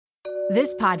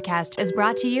This podcast is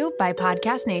brought to you by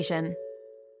Podcast Nation.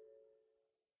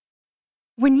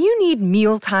 When you need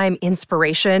mealtime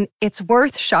inspiration, it's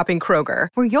worth shopping Kroger,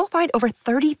 where you'll find over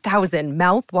 30,000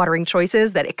 mouth-watering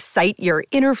choices that excite your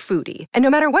inner foodie. And no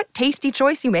matter what tasty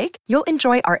choice you make, you'll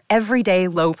enjoy our everyday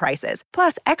low prices,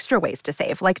 plus extra ways to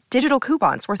save, like digital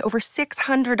coupons worth over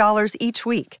 $600 each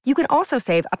week. You can also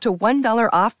save up to $1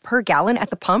 off per gallon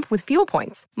at the pump with fuel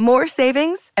points. More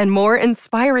savings and more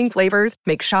inspiring flavors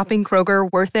make shopping Kroger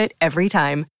worth it every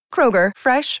time. Kroger,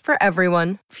 fresh for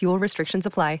everyone. Fuel restrictions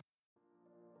apply.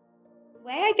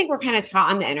 Way I think we're kind of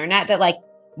taught on the internet that like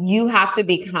you have to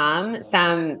become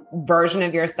some version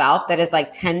of yourself that is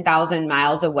like 10,000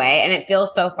 miles away, and it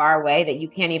feels so far away that you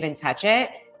can't even touch it.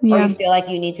 Or you feel like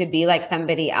you need to be like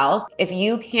somebody else. If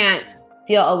you can't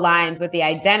feel aligned with the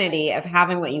identity of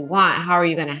having what you want, how are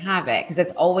you going to have it? Because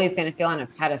it's always going to feel on a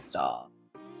pedestal.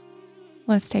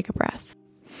 Let's take a breath.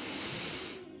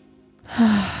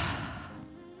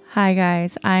 Hi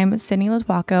guys, I'm Sydney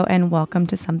Latwaco and welcome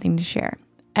to Something to Share.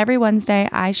 Every Wednesday,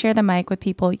 I share the mic with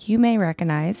people you may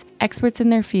recognize, experts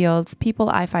in their fields, people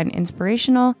I find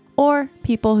inspirational, or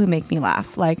people who make me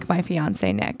laugh, like my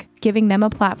fiance, Nick, giving them a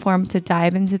platform to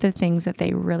dive into the things that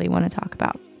they really want to talk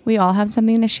about. We all have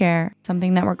something to share,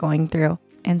 something that we're going through,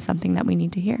 and something that we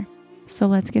need to hear. So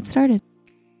let's get started.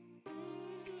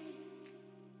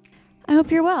 I hope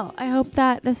you're well. I hope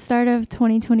that the start of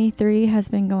 2023 has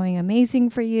been going amazing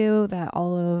for you, that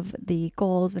all of the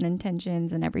goals and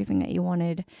intentions and everything that you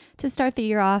wanted to start the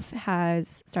year off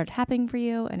has started happening for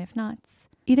you. And if not,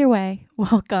 either way,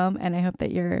 welcome. And I hope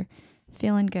that you're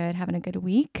feeling good, having a good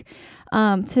week.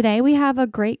 Today we have a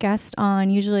great guest on.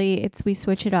 Usually we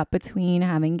switch it up between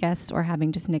having guests or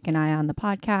having just Nick and I on the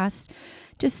podcast.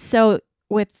 Just so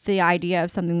with the idea of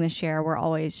something to share, we're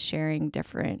always sharing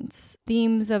different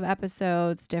themes of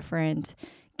episodes, different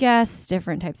guests,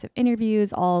 different types of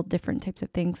interviews, all different types of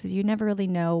things, because you never really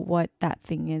know what that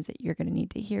thing is that you're going to need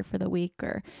to hear for the week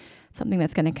or something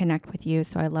that's going to connect with you.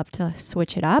 So I love to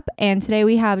switch it up. And today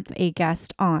we have a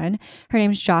guest on. Her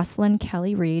name is Jocelyn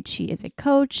Reid. She is a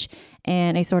coach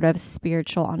and a sort of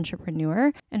spiritual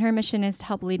entrepreneur. And her mission is to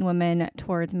help lead women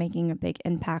towards making a big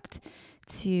impact,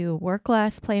 to work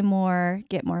less, play more,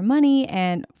 get more money,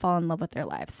 and fall in love with their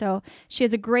lives. So she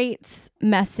has a great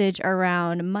message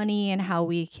around money and how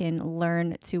we can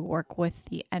learn to work with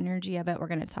the energy of it. We're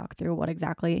going to talk through what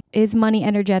exactly is money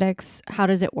energetics, how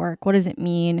does it work, what does it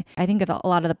mean? I think a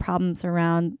lot of the problems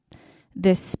around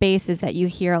this space is that you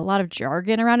hear a lot of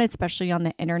jargon around it, especially on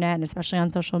the internet and especially on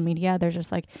social media. There's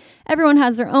just like everyone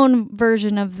has their own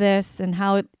version of this and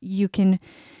how you can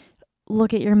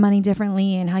look at your money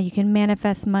differently and how you can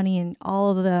manifest money and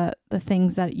all of the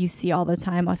things that you see all the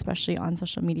time, especially on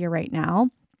social media right now.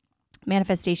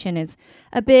 Manifestation is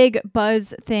a big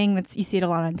buzz thing. You see it a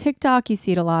lot on TikTok. You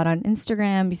see it a lot on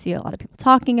Instagram. You see a lot of people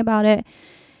talking about it.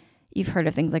 You've heard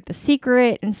of things like The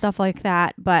Secret and stuff like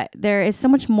that, but there is so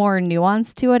much more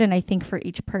nuance to it. And I think for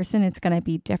each person, it's going to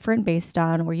be different based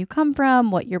on where you come from,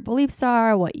 what your beliefs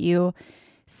are, what you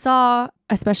saw,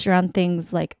 especially around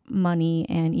things like money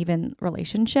and even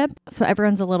relationship. So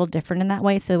everyone's a little different in that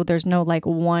way. So there's no like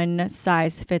one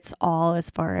size fits all as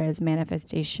far as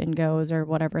manifestation goes or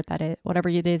whatever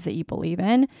it is that you believe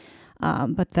in.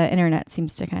 But the internet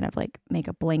seems to kind of like make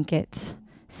a blanket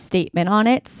statement on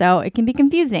it. So it can be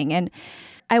confusing. And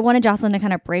I wanted Jocelyn to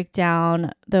kind of break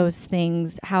down those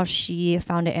things, how she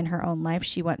found it in her own life.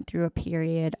 She went through a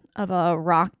period of a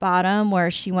rock bottom where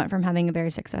she went from having a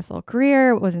very successful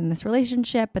career, was in this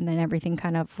relationship, and then everything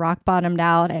kind of rock bottomed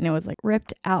out and it was like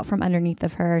ripped out from underneath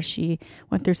of her. She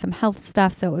went through some health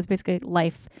stuff. So it was basically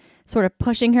life sort of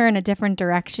pushing her in a different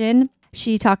direction.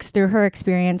 She talks through her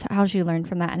experience, how she learned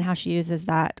from that and how she uses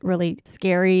that really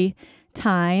scary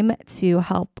time to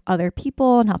help other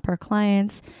people and help her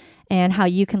clients, and how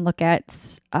you can look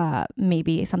at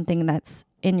maybe something that's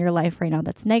in your life right now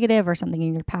that's negative or something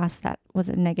in your past that was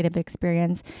a negative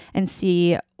experience and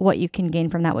see what you can gain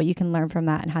from that, what you can learn from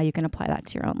that, and how you can apply that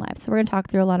to your own life. So we're going to talk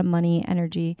through a lot of money,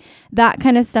 energy, that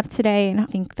kind of stuff today. And I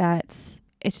think that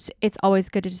it's always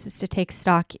good to take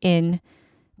stock in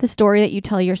the story that you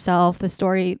tell yourself, the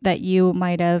story that you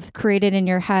might have created in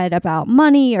your head about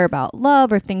money or about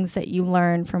love or things that you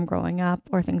learned from growing up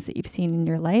or things that you've seen in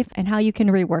your life and how you can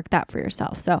rework that for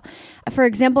yourself. So for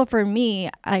example, for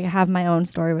me, I have my own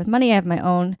story with money. I have my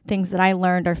own things that I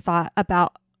learned or thought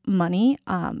about money.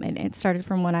 And it started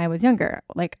from when I was younger.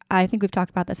 Like, I think we've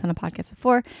talked about this on a podcast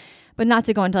before, but not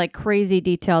to go into like crazy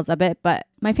details of it. But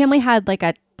my family had like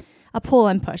a a pull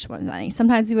and push with money.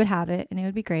 Sometimes we would have it and it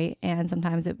would be great, and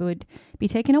sometimes it would be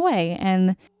taken away.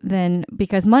 And then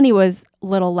because money was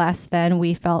little less, then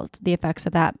we felt the effects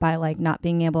of that by like not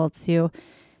being able to.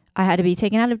 I had to be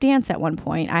taken out of dance at one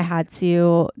point. I had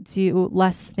to do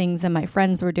less things than my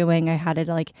friends were doing. I had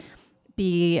to like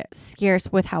be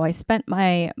scarce with how I spent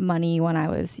my money when I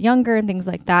was younger and things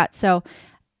like that. So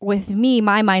with me,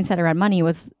 my mindset around money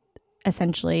was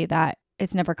essentially that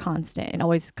it's never constant. It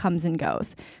always comes and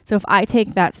goes. So if I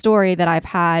take that story that I've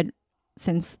had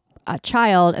since a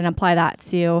child and apply that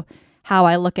to how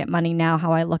I look at money now,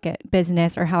 how I look at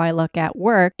business, or how I look at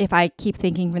work, if I keep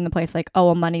thinking from the place like, oh,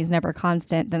 well, money's never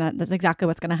constant, then that's exactly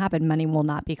what's going to happen. Money will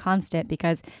not be constant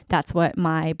because that's what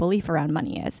my belief around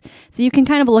money is. So you can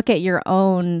kind of look at your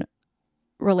own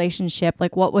relationship.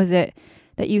 Like, what was it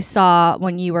that you saw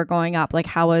when you were growing up? Like,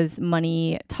 how was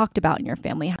money talked about in your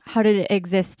family? How did it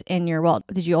exist in your world?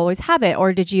 Did you always have it?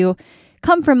 Or did you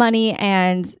come from money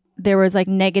and there was like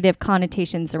negative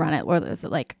connotations around it? Or was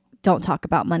it like, don't talk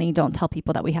about money, don't tell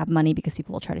people that we have money because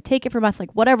people will try to take it from us?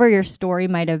 Like, whatever your story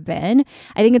might have been,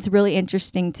 I think it's really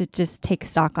interesting to just take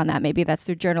stock on that. Maybe that's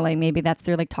through journaling, maybe that's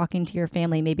through like talking to your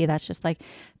family, maybe that's just like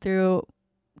through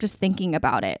just thinking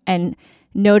about it and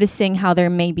noticing how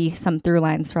there may be some through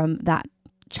lines from that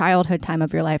childhood time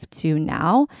of your life to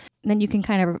now. And then you can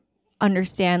kind of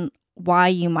understand why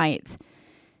you might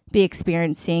be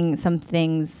experiencing some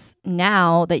things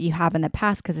now that you have in the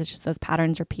past, because it's just those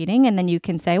patterns repeating. And then you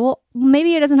can say, well,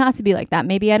 maybe it doesn't have to be like that.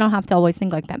 Maybe I don't have to always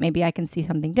think like that. Maybe I can see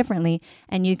something differently,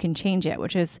 and you can change it,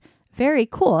 which is very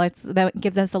cool. That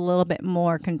gives us a little bit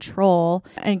more control,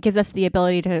 and it gives us the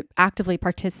ability to actively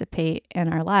participate in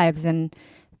our lives and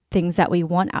things that we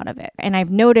want out of it. And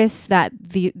I've noticed that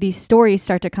these stories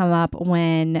start to come up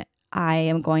when I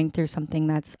am going through something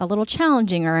that's a little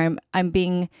challenging, or I'm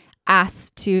being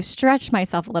asked to stretch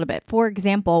myself a little bit. For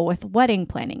example, with wedding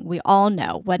planning, we all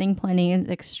know wedding planning is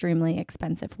extremely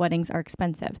expensive. Weddings are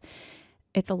expensive.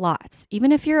 It's a lot.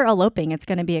 Even if you're eloping, it's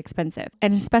going to be expensive.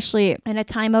 And especially in a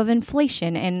time of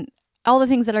inflation and all the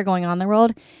things that are going on in the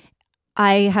world,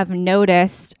 I have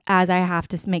noticed as I have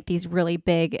to make these really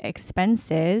big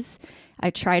expenses,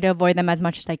 I try to avoid them as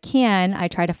much as I can. I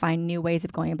try to find new ways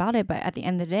of going about it. But at the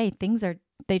end of the day,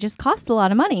 they just cost a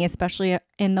lot of money, especially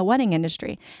in the wedding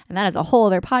industry. And that is a whole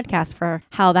other podcast for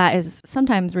how that is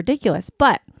sometimes ridiculous.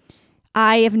 But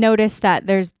I have noticed that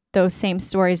there's those same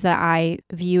stories that I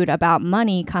viewed about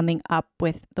money coming up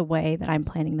with the way that I'm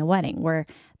planning the wedding, where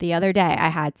the other day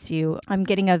I'm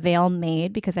getting a veil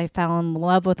made because I fell in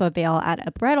love with a veil at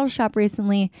a bridal shop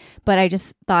recently, but I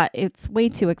just thought it's way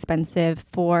too expensive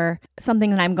for something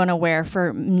that I'm going to wear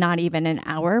for not even an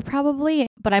hour probably.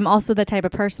 But I'm also the type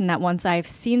of person that once I've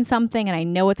seen something and I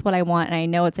know it's what I want and I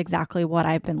know it's exactly what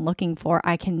I've been looking for,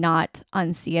 I cannot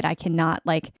unsee it. I cannot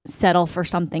like settle for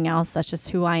something else. That's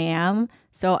just who I am.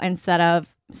 So instead of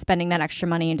spending that extra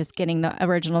money and just getting the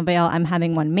original veil, I'm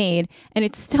having one made, and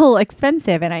it's still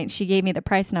expensive. And she gave me the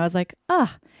price and I was like, well,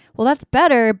 that's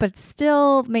better, but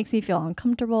still makes me feel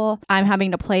uncomfortable. I'm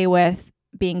having to play with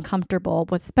being comfortable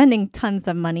with spending tons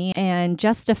of money and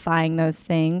justifying those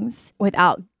things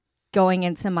without going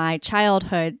into my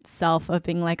childhood self of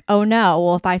being like, oh no,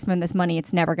 well, if I spend this money,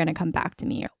 it's never going to come back to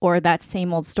me. Or that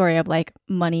same old story of like,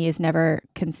 money is never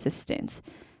consistent.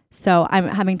 So I'm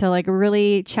having to like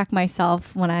really check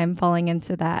myself when I'm falling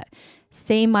into that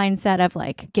same mindset of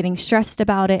like getting stressed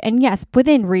about it. And yes,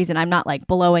 within reason, I'm not like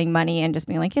blowing money and just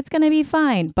being like, it's going to be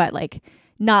fine, but like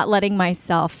not letting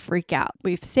myself freak out.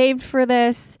 We've saved for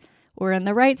this. We're in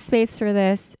the right space for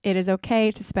this. It is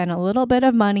okay to spend a little bit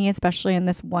of money, especially in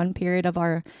this one period of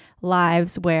our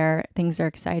lives where things are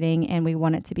exciting and we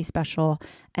want it to be special,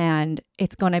 and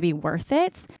it's going to be worth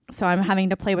it. So I'm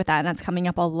having to play with that, and that's coming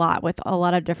up a lot with a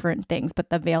lot of different things, but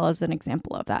the veil is an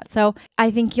example of that. So I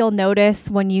think you'll notice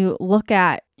when you look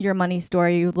at your money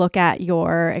story, you look at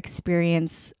your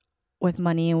experience with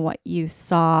money and what you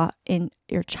saw in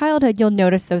your childhood, you'll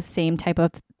notice those same type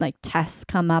of like tests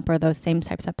come up, or those same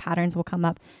types of patterns will come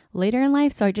up later in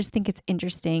life. So I just think it's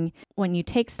interesting when you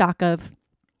take stock of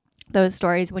those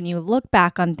stories, when you look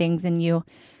back on things and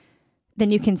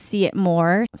then you can see it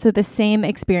more. So the same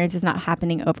experience is not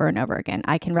happening over and over again.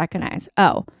 I can recognize,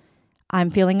 I'm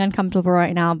feeling uncomfortable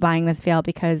right now buying this veil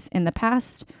because in the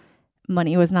past,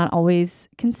 money was not always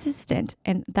consistent,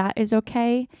 and that is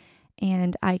okay.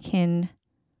 And I can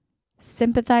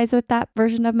sympathize with that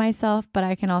version of myself, but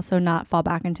I can also not fall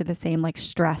back into the same like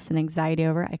stress and anxiety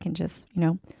over it. I can just,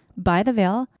 buy the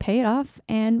veil, pay it off,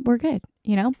 and we're good,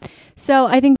 So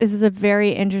I think this is a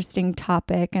very interesting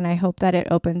topic, and I hope that it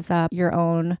opens up your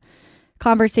own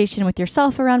conversation with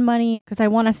yourself around money, because I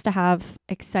want us to have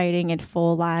exciting and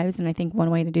full lives. And I think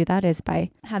one way to do that is by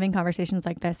having conversations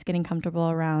like this, getting comfortable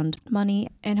around money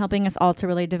and helping us all to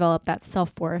really develop that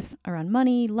self-worth around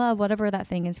money, love, whatever that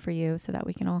thing is for you, so that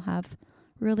we can all have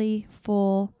really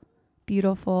full,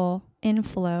 beautiful,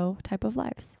 in-flow type of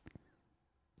lives.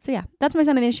 So yeah, that's my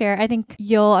something to share. I think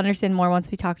you'll understand more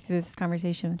once we talk through this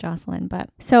conversation with Jocelyn. But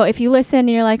so if you listen and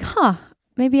you're like,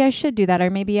 maybe I should do that, or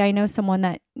maybe I know someone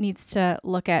that needs to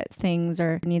look at things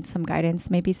or needs some guidance,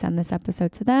 maybe send this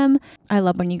episode to them. I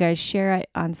love when you guys share it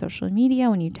on social media,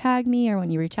 when you tag me or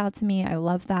when you reach out to me. I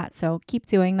love that. So keep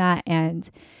doing that and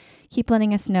keep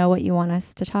letting us know what you want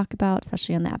us to talk about,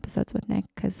 especially on the episodes with Nick,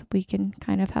 because we can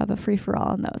kind of have a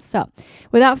free-for-all on those. So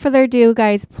without further ado,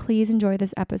 guys, please enjoy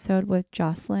this episode with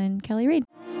Jocelyn Kelly Reid.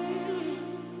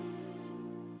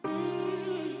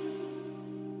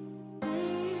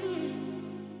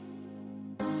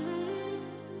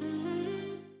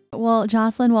 Well,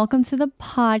 Jocelyn, welcome to the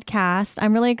podcast.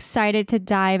 I'm really excited to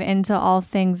dive into all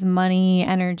things money,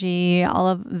 energy, all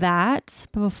of that.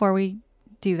 But before we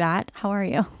do that, how are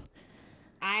you?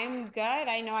 I'm good.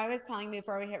 I know I was telling you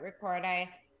before we hit record, I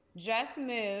just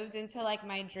moved into like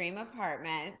my dream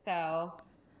apartment. So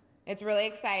it's really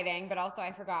exciting, but also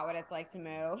I forgot what it's like to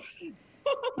move.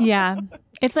 Yeah.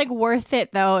 It's like worth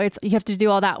it though. You have to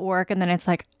do all that work and then it's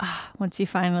like, once you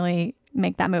finally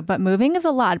make that move. But moving is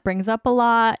a lot. It brings up a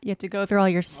lot. You have to go through all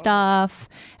your stuff,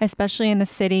 especially in the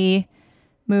city.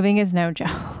 Moving is no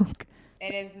joke.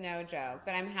 It is no joke,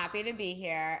 but I'm happy to be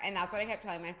here. And that's what I kept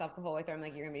telling myself the whole way through. I'm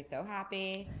like, you're going to be so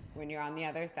happy when you're on the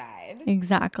other side.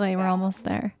 Exactly. We're almost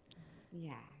there.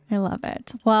 Yeah. I love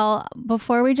it. Well,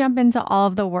 before we jump into all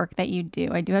of the work that you do,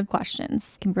 I do have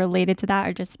questions related to that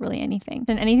or just really anything.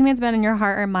 And anything that's been in your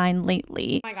heart or mind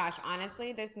lately. Oh my gosh,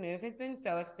 honestly, this move has been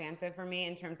so expansive for me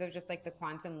in terms of just like the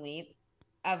quantum leap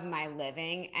of my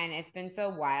living. And it's been so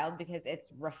wild because it's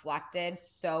reflected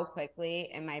so quickly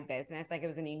in my business. Like it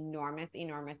was an enormous,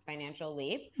 enormous financial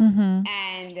leap. Mm-hmm.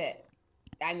 And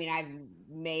I mean, I've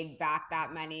made back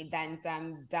that money, then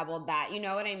some, doubled that. You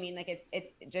know what I mean? Like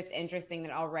it's just interesting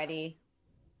that already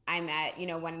I'm at,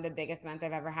 one of the biggest months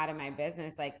I've ever had in my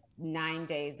business, like 9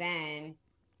 days in.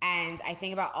 And I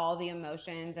think about all the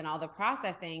emotions and all the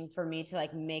processing for me to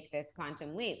like make this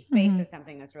quantum leap. Space is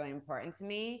something that's really important to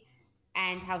me,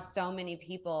 and how so many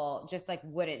people just like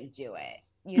wouldn't do it,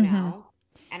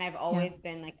 And I've always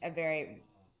been like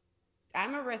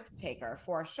I'm a risk taker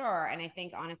for sure. And I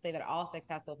think honestly that all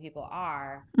successful people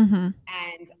are. Mm-hmm.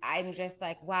 And I'm just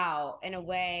like, wow, in a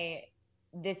way,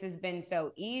 this has been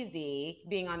so easy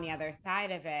being on the other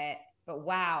side of it. But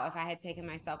wow, if I had taken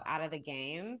myself out of the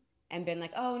game and been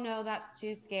like, oh no, that's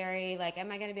too scary. Like,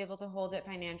 am I going to be able to hold it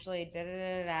financially? Da, da,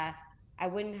 da, da. I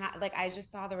wouldn't have, like, I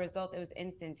just saw the results. It was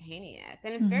instantaneous.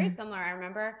 And it's very similar. I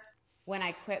remember when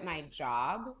I quit my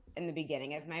job in the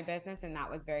beginning of my business, and that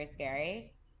was very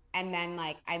scary. And then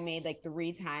like I made like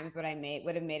 3 times what I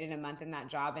would have made in a month in that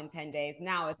job in 10 days.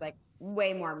 Now it's like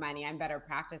way more money. I'm better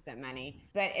practiced at money,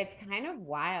 but it's kind of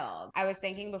wild. I was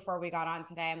thinking before we got on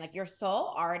today, I'm like, your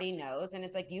soul already knows. And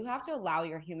it's like, you have to allow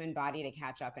your human body to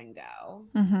catch up and go.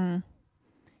 Mm-hmm.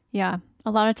 Yeah.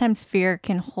 A lot of times fear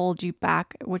can hold you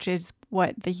back, which is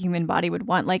what the human body would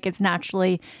want. Like it's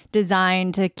naturally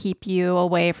designed to keep you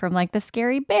away from like the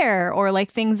scary bear or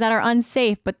like things that are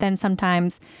unsafe. But then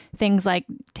sometimes things like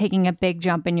taking a big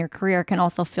jump in your career can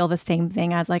also feel the same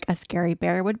thing as like a scary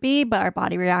bear would be, but our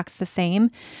body reacts the same.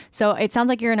 So it sounds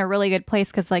like you're in a really good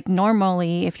place because like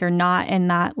normally if you're not in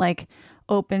that like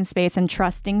open space and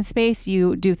trusting space,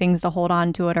 you do things to hold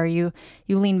on to it, or you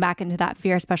lean back into that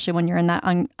fear, especially when you're in that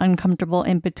uncomfortable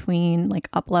in between like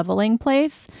up leveling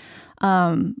place.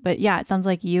 But yeah, it sounds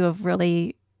like you have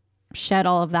really shed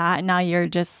all of that. And now you're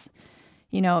just,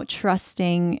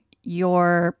 trusting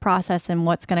your process and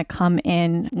what's going to come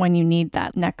in when you need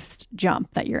that next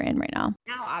jump that you're in right now.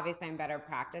 Now, obviously, I'm better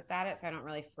practiced at it, so I don't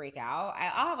really freak out.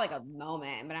 I'll have like a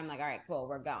moment, but I'm like, all right, cool,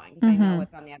 we're going, because I know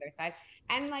what's on the other side.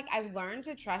 And like, I've learned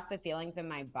to trust the feelings in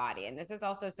my body. And this is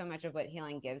also so much of what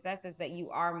healing gives us, is that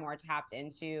you are more tapped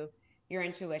into your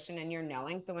intuition and your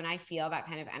knowing. So when I feel that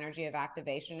kind of energy of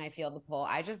activation, I feel the pull,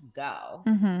 I just go.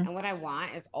 And what I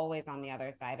want is always on the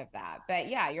other side of that. But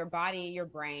yeah, your body, your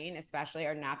brain especially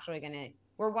are naturally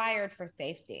we're wired for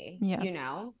safety,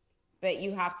 but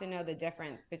you have to know the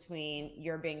difference between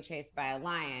you're being chased by a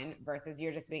lion versus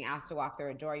you're just being asked to walk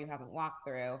through a door you haven't walked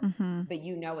through, but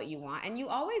you know what you want. And you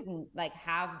always like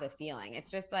have the feeling. It's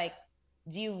just like,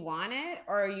 do you want it,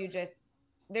 or are you just,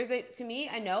 to me,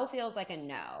 a no feels like a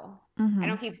no. I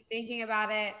don't keep thinking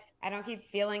about it. I don't keep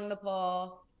feeling the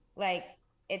pull. Like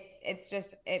it's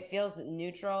just, it feels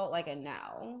neutral, like a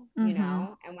no, you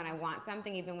know? And when I want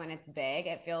something, even when it's big,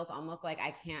 it feels almost like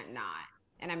I can't not,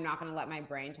 and I'm not going to let my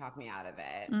brain talk me out of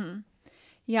it.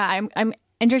 Yeah, I'm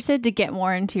interested to get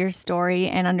more into your story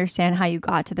and understand how you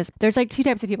got to this. There's like two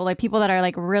types of people, like people that are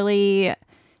like really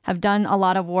have done a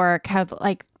lot of work, have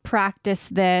like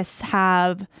practiced this,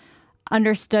 have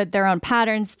understood their own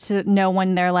patterns to know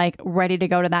when they're like ready to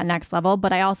go to that next level.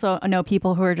 But I also know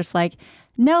people who are just like,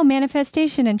 no,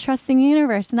 manifestation and trusting the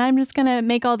universe. And I'm just going to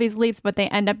make all these leaps, but they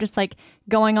end up just like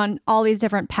going on all these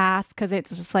different paths because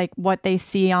it's just like what they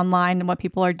see online and what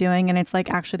people are doing. And it's like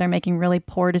actually they're making really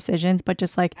poor decisions, but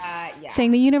just like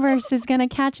saying the universe is going to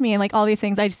catch me and like all these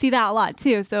things. I see that a lot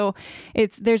too. So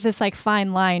there's this like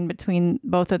fine line between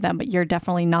both of them, but you're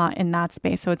definitely not in that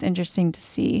space. So it's interesting to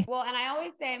see. Well, and I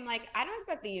always say, I'm like, I don't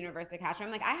expect the universe to catch me.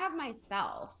 I'm like, I have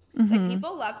myself. Like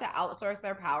people love to outsource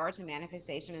their power to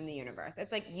manifestation in the universe.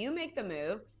 It's like you make the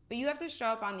move, but you have to show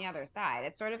up on the other side.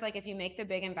 It's sort of like if you make the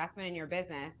big investment in your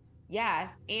business, yes,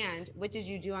 and what did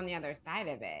you do on the other side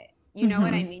of it? You know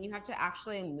what I mean? You have to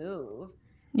actually move.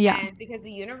 Yeah. And because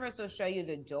the universe will show you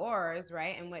the doors,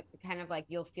 right? And what's kind of like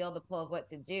you'll feel the pull of what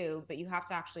to do, but you have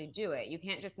to actually do it. You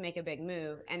can't just make a big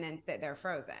move and then sit there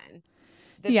frozen.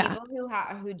 The people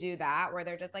who do that, where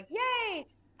they're just like, yay,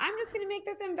 I'm just going to make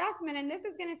this investment and this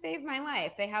is going to save my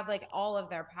life. They have like all of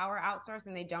their power outsourced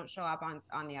and they don't show up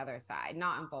on the other side,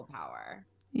 not in full power.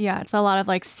 Yeah, it's a lot of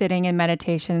like sitting in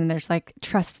meditation and there's like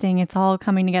trusting it's all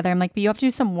coming together. I'm like, but you have to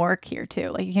do some work here too.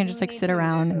 Like you can't just like sit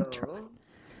around and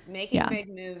making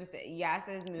big moves. Yes,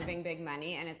 is moving big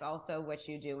money, and it's also what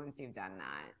you do once you've done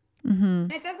that.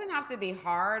 And it doesn't have to be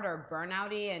hard or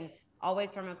burnouty and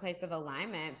always from a place of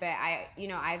alignment. But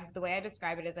the way I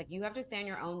describe it is like you have to stay on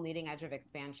your own leading edge of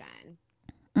expansion,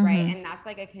 right? And that's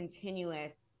like a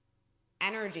continuous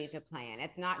energy to play in.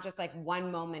 It's not just like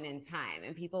one moment in time,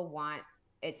 and people want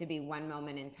it to be one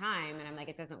moment in time, and I'm like,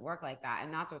 it doesn't work like that.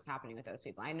 And that's what's happening with those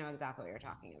people. I know exactly what you're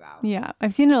talking about. Yeah,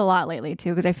 I've seen it a lot lately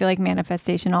too, because I feel like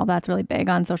manifestation, all that's really big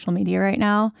on social media right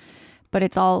now, but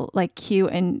it's all like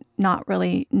cute and not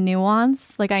really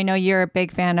nuanced. Like I know you're a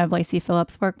big fan of Lacey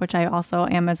Phillips' work, which I also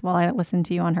am as well. I listened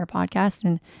to you on her podcast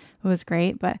and it was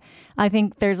great. But I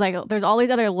think there's all these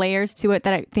other layers to it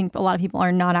that I think a lot of people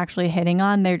are not actually hitting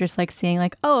on. They're just like seeing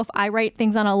like, oh, if I write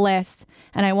things on a list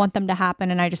and I want them to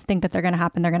happen and I just think that they're going to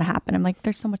happen, they're going to happen. I'm like,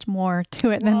 there's so much more to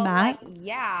it than that.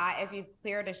 Like, if you've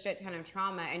cleared a shit ton of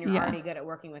trauma and you're already good at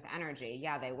working with energy,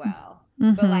 they will.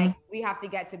 But like, we have to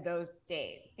get to those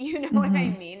states. You know what I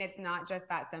mean? It's not just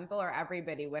that simple, or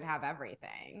everybody would have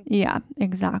everything. Yeah,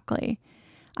 exactly.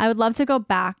 I would love to go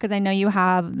back because I know you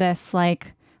have this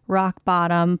like rock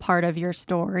bottom part of your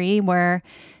story where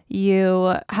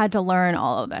you had to learn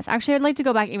all of this. Actually, I'd like to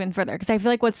go back even further because I feel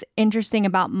like what's interesting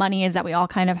about money is that we all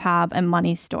kind of have a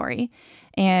money story.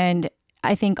 And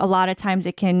I think a lot of times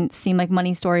it can seem like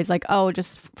money stories like, oh,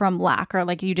 just from lack, or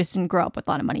like you just didn't grow up with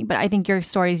a lot of money. But I think your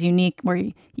story is unique where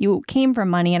you came from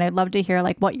money. And I'd love to hear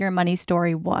like what your money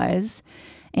story was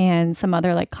and some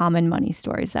other like common money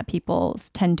stories that people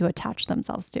tend to attach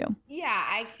themselves to. Yeah,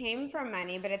 I came from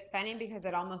money, but it's funny because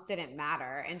it almost didn't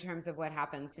matter in terms of what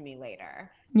happened to me later.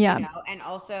 Yeah. You know? And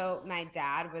also my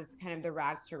dad was kind of the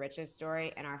rags to riches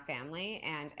story in our family,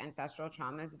 and ancestral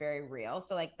trauma is very real.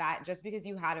 So like that, just because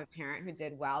you had a parent who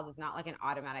did well does not like an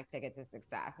automatic ticket to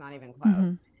success, not even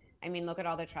close. I mean, look at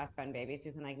all the trust fund babies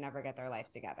who can like never get their life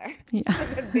together.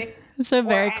 Yeah. It's a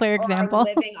very clear example. Or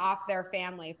living off their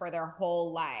family for their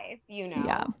whole life, you know?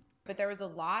 Yeah. But there was a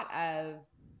lot of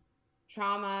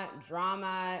trauma,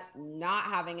 drama, not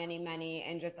having any money,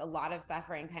 and just a lot of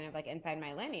suffering kind of like inside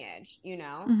my lineage, you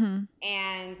know?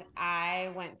 And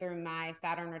I went through my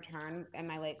Saturn return in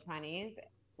my late 20s,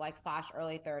 like /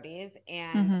 early 30s.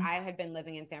 And I had been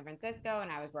living in San Francisco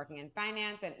and I was working in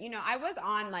finance. And, you know, I was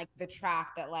on like the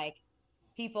track that like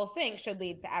people think should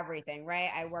lead to everything, right?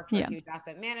 I worked for a huge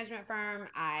asset management firm.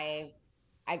 I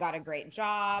got a great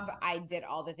job. I did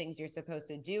all the things you're supposed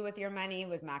to do with your money,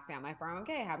 was maxing out my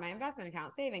 401k, had my investment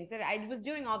account, savings. I was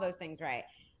doing all those things right.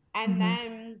 And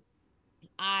then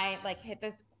I like hit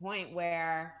this point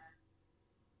where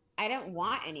I didn't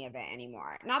want any of it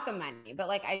anymore. Not the money, but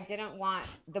like I didn't want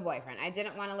the boyfriend. I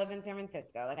didn't want to live in San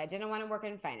Francisco. Like I didn't want to work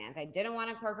in finance. I didn't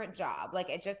want a corporate job. Like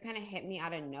it just kind of hit me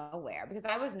out of nowhere because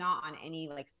I was not on any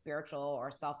like spiritual or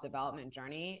self-development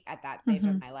journey at that stage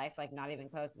of my life. Like not even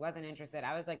close. Wasn't interested.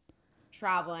 I was like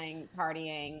traveling,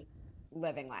 partying,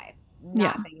 living life,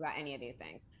 not thinking about any of these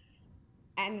things.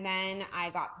 And then I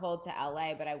got pulled to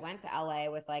LA, but I went to LA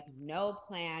with like no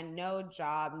plan, no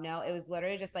job, it was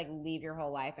literally just like leave your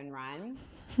whole life and run.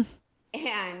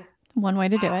 And one way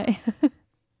to do it.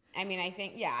 I mean, I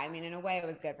think, yeah, I mean, in a way it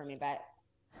was good for me, but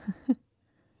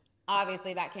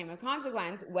obviously that came with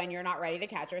consequence when you're not ready to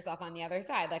catch yourself on the other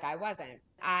side. Like I wasn't.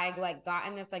 I like got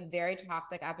in this like very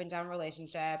toxic up and down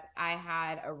relationship. I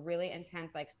had a really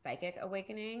intense like psychic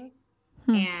awakening.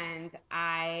 And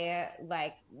I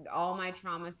like all my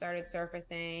trauma started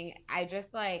surfacing. I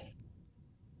just like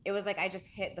it was like I just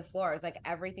hit the floor. It was like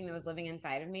everything that was living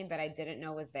inside of me that I didn't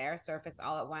know was there surfaced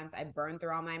all at once. I burned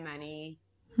through all my money.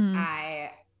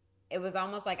 I it was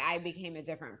almost like I became a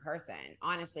different person,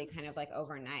 honestly, kind of like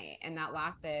overnight. And that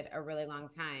lasted a really long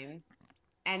time.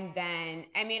 And then,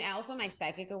 I mean, also my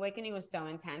psychic awakening was so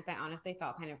intense. I honestly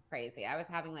felt kind of crazy. I was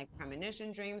having like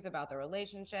premonition dreams about the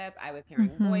relationship. I was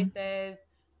hearing voices.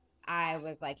 I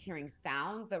was like hearing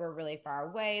sounds that were really far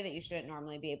away that you shouldn't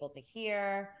normally be able to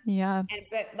hear. Yeah. And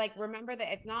but like remember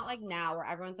that it's not like now where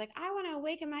everyone's like, I want to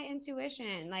awaken my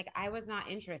intuition. Like I was not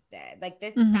interested. Like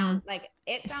this found like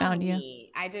it found you.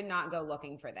 me. I did not go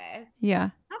looking for this. Yeah.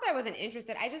 Not that I wasn't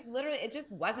interested. I just literally it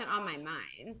just wasn't on my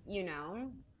mind, you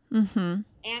know? And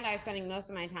I was spending most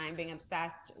of my time being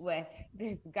obsessed with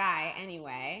this guy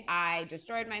anyway. I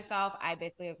destroyed myself. I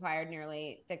basically acquired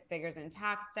nearly 6 figures in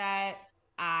tax debt.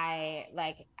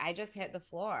 I just hit the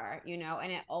floor, you know,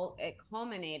 and it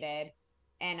culminated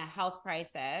in a health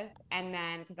crisis. And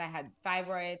then because I had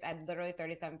fibroids, I had literally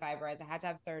 37 fibroids. I had to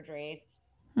have surgery.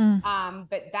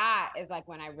 But that is like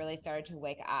when I really started to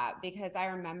wake up because I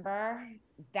remember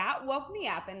that woke me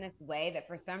up in this way that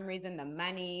for some reason the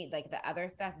money, like the other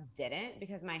stuff didn't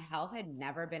because my health had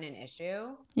never been an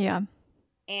issue. Yeah.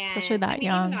 And especially that I mean,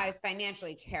 young. even though I was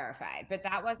financially terrified, but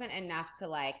that wasn't enough to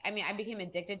like, I mean, I became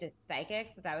addicted to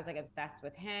psychics because I was like obsessed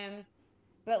with him.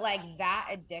 But like that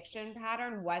addiction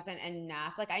pattern wasn't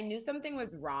enough. Like I knew something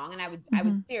was wrong and I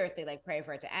would seriously like pray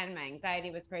for it to end. My anxiety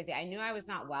was crazy. I knew I was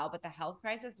not well, but the health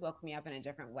crisis woke me up in a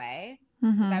different way.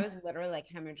 Because I was literally like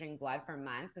hemorrhaging blood for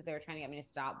months because they were trying to get me to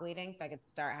stop bleeding so I could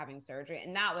start having surgery.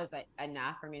 And that was like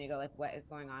enough for me to go like, what is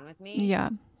going on with me? Yeah.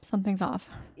 Something's off.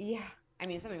 Yeah. I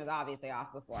mean, something was obviously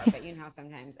off before, but you know how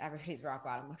sometimes everybody's rock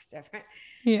bottom looks different.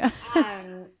 Yeah.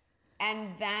 And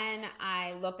then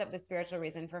I looked up the spiritual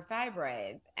reason for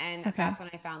fibroids. And that's when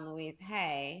I found Louise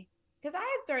Hay. Because I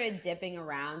had started dipping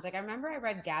around. Like I remember I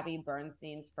read Gabby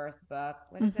Bernstein's first book.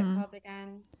 What is it called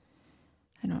again?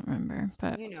 I don't remember,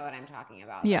 but you know what I'm talking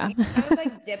about. Yeah. I was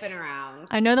like dipping around.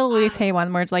 I know the Louise Hay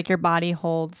one where it's like your body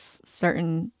holds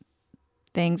certain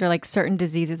things or like certain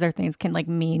diseases or things can like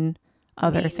mean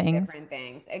other things. Different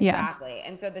things. Exactly. Yeah.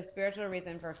 And so the spiritual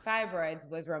reason for fibroids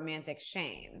was romantic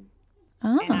shame.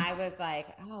 Oh. And I was like,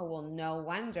 oh, well, no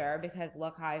wonder because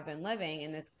look how I've been living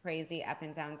in this crazy up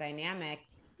and down dynamic.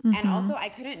 And also I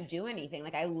couldn't do anything.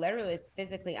 Like I literally was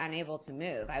physically unable to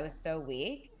move. I was so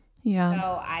weak. Yeah.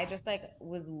 So I just like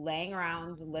was laying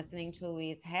around listening to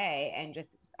Louise Hay and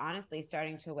just honestly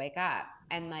starting to wake up.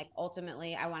 And like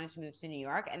ultimately I wanted to move to New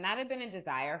York. And that had been a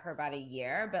desire for about a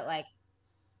year, but like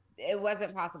it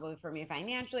wasn't possible for me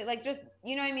financially. Like just,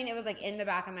 you know what I mean? It was like in the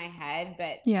back of my head,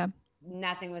 but yeah,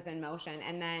 nothing was in motion.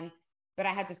 And then, but I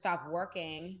had to stop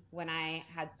working when I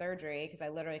had surgery because I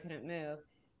literally couldn't move.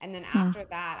 And then after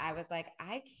that, I was like,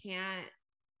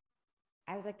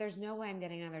 there's no way I'm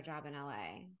getting another job in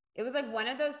LA. It was like one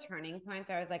of those turning points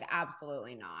where I was like,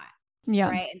 absolutely not. Yeah.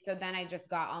 Right. And so then I just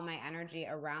got all my energy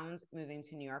around moving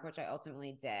to New York, which I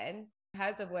ultimately did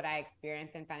because of what I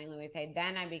experienced in finding Louise Hay.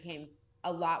 Then I became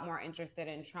a lot more interested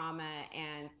in trauma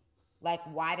and like,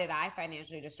 why did I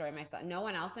financially destroy myself? No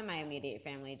one else in my immediate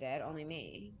family did, only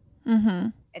me.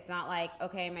 It's not like,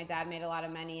 okay, my dad made a lot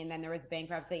of money and then there was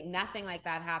bankruptcy. Nothing like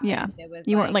that happened. Yeah. It was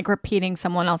you weren't like repeating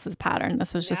someone else's pattern.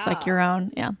 This was just like your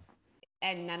own. Yeah.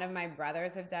 And none of my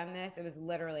brothers have done this. It was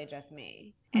literally just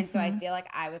me. And so I feel like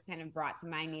I was kind of brought to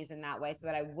my knees in that way so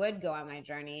that I would go on my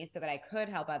journey so that I could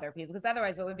help other people. Because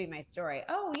otherwise, what would be my story?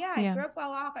 Oh, yeah, I grew up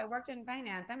well off. I worked in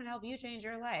finance. I'm going to help you change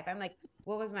your life. I'm like,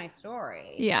 what was my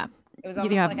story? Yeah. It was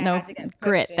almost like I had to get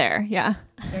grit there. Yeah.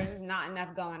 There's just not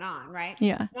enough going on, right?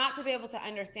 Yeah. Not to be able to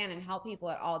understand and help people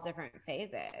at all different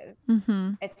phases,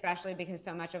 especially because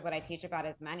so much of what I teach about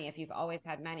is money. If you've always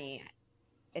had money,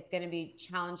 it's going to be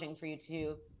challenging for you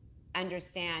to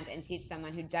understand and teach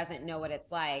someone who doesn't know what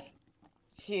it's like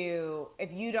if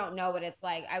you don't know what it's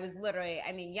like. I was literally,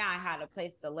 I mean, yeah, I had a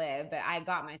place to live, but I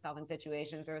got myself in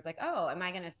situations where it was like, oh, am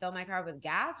I going to fill my car with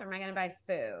gas or am I going to buy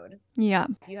food? Yeah.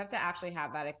 You have to actually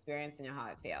have that experience to know how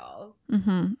it feels.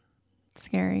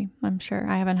 Scary. I'm sure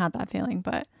I haven't had that feeling,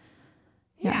 but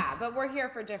yeah, but we're here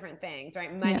for different things,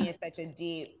 right? Money is such a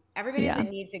deep Everybody Yeah.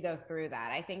 doesn't need to go through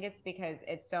that. I think it's because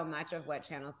it's so much of what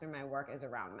channels through my work is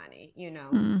around money, you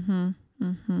know?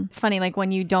 It's funny, like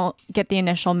when you don't get the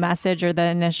initial message or the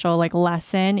initial like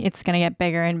lesson, it's going to get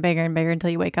bigger and bigger and bigger until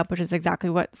you wake up, which is exactly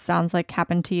what sounds like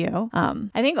happened to you.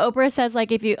 I think Oprah says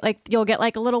like if you like, you'll get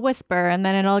like a little whisper and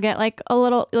then it'll get like a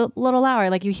little louder,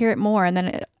 like you hear it more and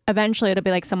then eventually it'll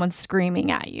be like someone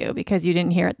screaming at you because you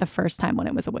didn't hear it the first time when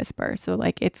it was a whisper. So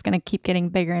like it's going to keep getting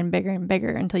bigger and bigger and bigger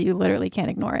until you literally can't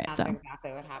ignore it. That's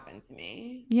exactly what happened to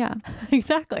me. Yeah,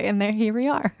 exactly. And here we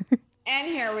are. And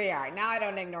here we are. Now I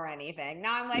don't ignore anything.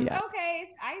 Now I'm like, Yeah. okay,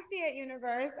 I see it,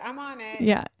 universe. I'm on it.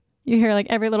 Yeah. You hear like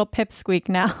every little pipsqueak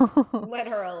now.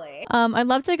 Literally. I'd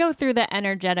love to go through the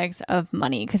energetics of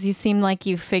money because you seem like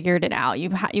you figured it out.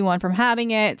 You went from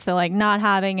having it to like not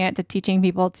having it to teaching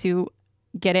people to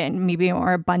get it and maybe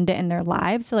more abundant in their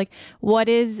lives. So like, what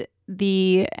is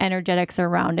the energetics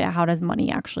around it? How does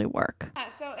money actually work?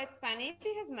 So it's funny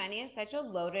because money is such a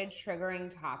loaded,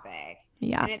 triggering topic.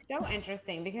 Yeah. And it's so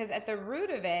interesting because at the root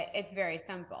of it, it's very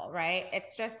simple, right?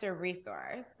 It's just a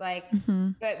resource. Like,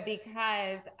 but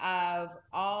because of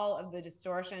all of the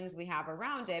distortions we have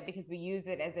around it, because we use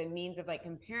it as a means of like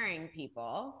comparing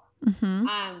people,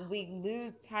 we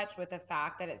lose touch with the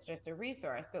fact that it's just a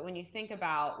resource. But when you think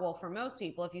about, well, for most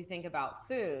people, if you think about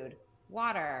food,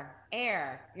 water,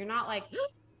 air, you're not like,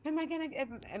 am I gonna,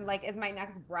 and like, is my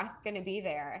next breath gonna be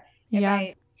there? If Yeah.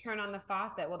 I turn on the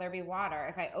faucet, will there be water?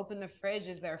 If I open the fridge,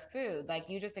 is there food? Like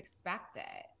you just expect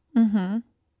it.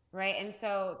 Right. And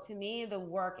so to me, the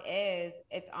work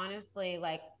it's honestly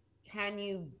like, can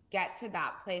you get to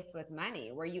that place with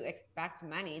money where you expect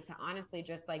money to honestly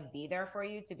just like be there for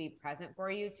you, to be present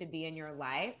for you, to be in your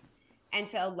life, and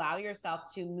to allow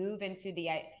yourself to move into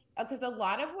because a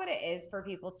lot of what it is for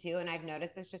people too, and I've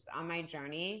noticed this just on my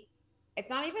journey, it's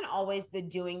not even always the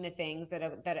doing the things that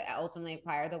ultimately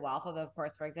acquire the wealth. Although, of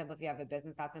course, for example, if you have a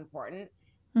business, that's important.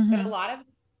 But a lot of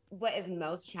what is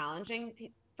most challenging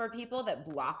for people that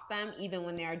blocks them, even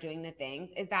when they are doing the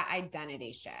things, is that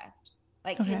identity shift.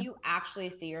 Like, can you actually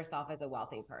see yourself as a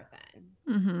wealthy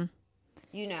person?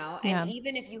 You know, and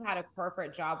even if you had a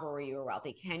corporate job where you were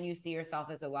wealthy, can you see yourself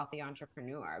as a wealthy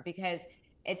entrepreneur? Because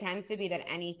it tends to be that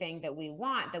anything that we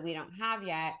want that we don't have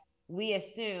yet, we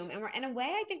assume, and we're in a way,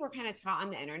 I think we're kind of taught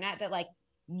on the internet that like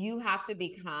you have to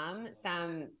become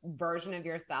some version of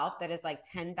yourself that is like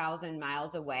 10,000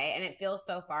 miles away. And it feels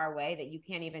so far away that you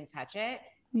can't even touch it,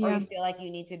 or you feel like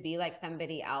you need to be like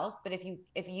somebody else. But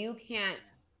if you can't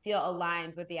feel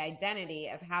aligned with the identity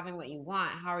of having what you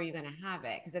want, how are you going to have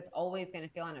it? Because it's always going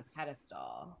to feel on a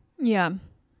pedestal. Yeah.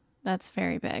 That's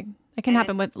very big. It can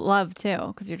happen with love too,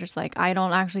 because you're just like, I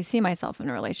don't actually see myself in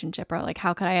a relationship, or like,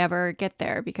 how could I ever get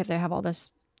there because I have all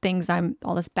this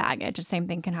all this baggage. The same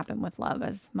thing can happen with love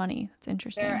as money. It's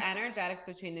interesting. Their energetics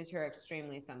between the two are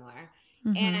extremely similar.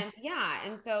 And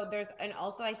and so and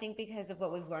also I think because of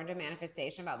what we've learned in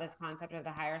manifestation about this concept of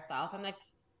the higher self, I'm like,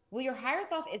 well, your higher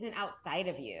self isn't outside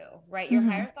of you, right? Your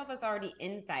higher self is already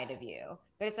inside of you,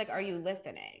 but it's like, are you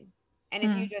listening? And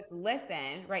if you just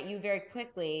listen, right, you very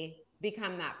quickly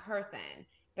become that person.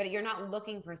 But you're not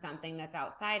looking for something that's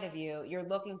outside of you. You're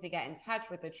looking to get in touch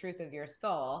with the truth of your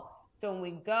soul. So when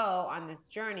we go on this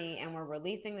journey and we're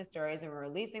releasing the stories and we're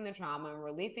releasing the trauma and we're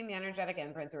releasing the energetic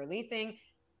imprints, releasing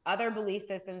other belief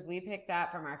systems we picked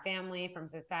up from our family, from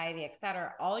society, et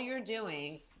cetera, all you're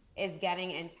doing is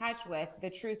getting in touch with the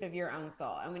truth of your own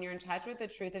soul. And when you're in touch with the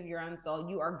truth of your own soul,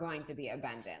 you are going to be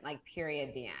abundant, like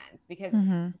period, the end, because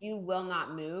you will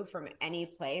not move from any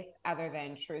place other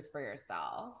than truth for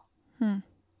yourself.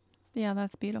 Yeah,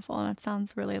 that's beautiful. And it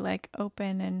sounds really like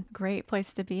open and great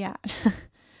place to be at.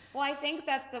 Well, I think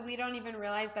we don't even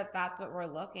realize that that's what we're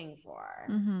looking for.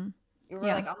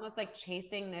 We're like almost like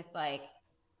chasing this like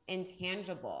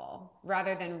intangible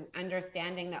rather than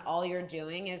understanding that all you're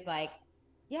doing is like,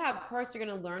 yeah, of course you're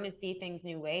going to learn to see things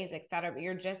new ways, et cetera. But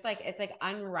you're just like, it's like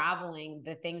unraveling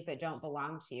the things that don't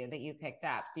belong to you that you picked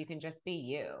up so you can just be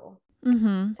you.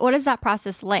 What is that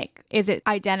process like? Is it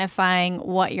identifying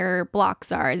what your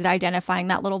blocks are? Is it identifying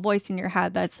that little voice in your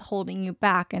head that's holding you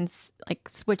back and like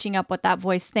switching up what that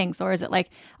voice thinks? Or is it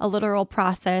like a literal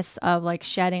process of like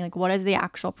shedding? Like, what is the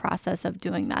actual process of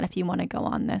doing that if you want to go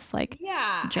on this like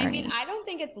journey? I mean, I don't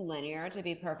think it's linear, to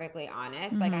be perfectly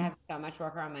honest. Like, I have so much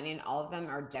work around money and all of them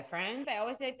are different. I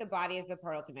always say like, the body is the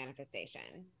portal to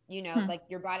manifestation. You know, like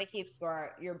your body keeps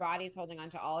score, your body's holding on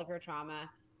to all of your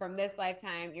trauma from this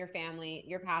lifetime, your family,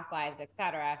 your past lives,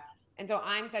 etc. And so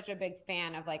I'm such a big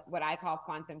fan of like what I call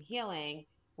quantum healing,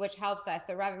 which helps us.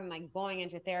 So rather than like going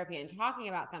into therapy and talking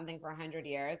about something for 100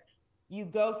 years, you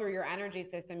go through your energy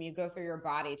system, you go through your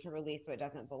body to release what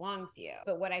doesn't belong to you.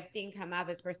 But what I've seen come up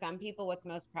is for some people, what's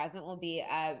most present will be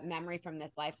a memory from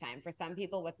this lifetime. For some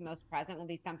people, what's most present will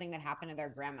be something that happened to their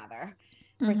grandmother.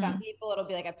 For some people, it'll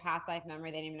be like a past life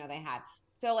memory they didn't even know they had.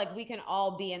 So like we can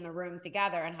all be in the room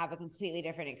together and have a completely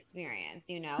different experience,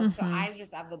 you know? So I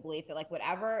just have the belief that like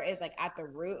whatever is like at the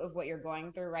root of what you're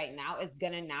going through right now is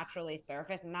going to naturally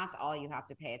surface. And that's all you have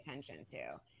to pay attention to.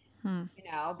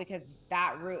 You know, because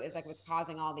that root is like what's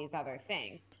causing all these other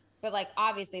things. But like,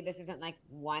 obviously, this isn't like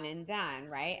one and done,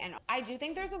 right? And I do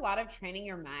think there's a lot of training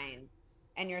your mind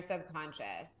and your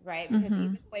subconscious, right? Because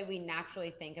even the way we naturally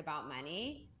think about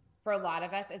money for a lot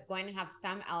of us is going to have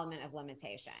some element of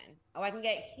limitation. Oh, I can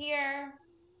get here,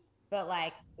 but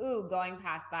like, ooh, going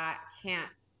past that,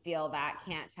 can't feel that,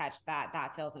 can't touch that,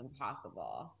 that feels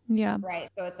impossible. Yeah. Right.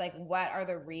 So it's like, what are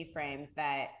the reframes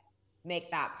that make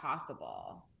that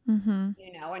possible?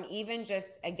 You know, and even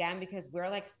just again, because we're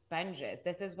like sponges.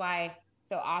 This is why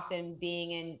so often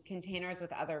being in containers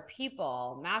with other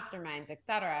people, masterminds,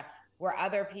 etc., where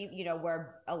other people, you know,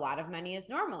 where a lot of money is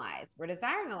normalized. We're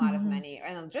desiring a lot of money,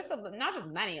 and just not just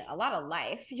money, a lot of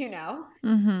life, you know,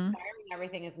 desiring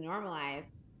everything is normalized.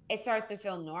 It starts to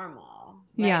feel normal,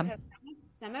 right? Yeah. So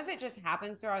some of it just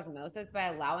happens through osmosis by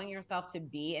allowing yourself to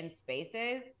be in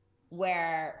spaces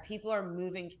where people are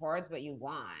moving towards what you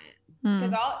want.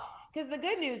 Because the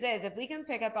good news is if we can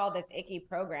pick up all this icky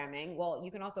programming, well,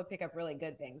 you can also pick up really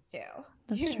good things too.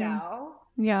 That's you true. know?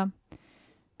 Yeah.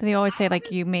 They always say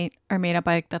like you are made up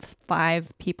by like the 5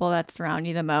 people that surround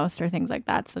you the most or things like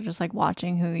that. So just like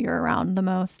watching who you're around the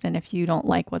most. And if you don't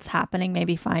like what's happening,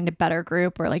 maybe find a better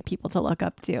group or like people to look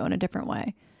up to in a different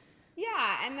way.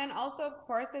 Yeah. And then also, of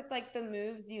course, it's like the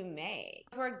moves you make.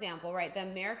 For example, right, the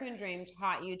American dream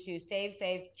taught you to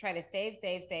try to save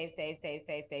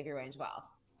your way into wealth.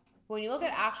 When you look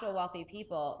at actual wealthy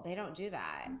people, they don't do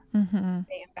that.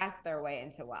 They invest their way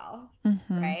into wealth,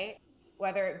 right?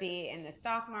 Whether it be in the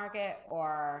stock market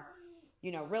or,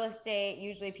 you know, real estate,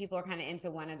 usually people are kind of into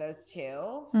one of those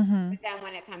two. But then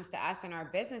when it comes to us and our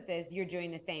businesses, you're doing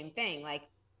the same thing. Like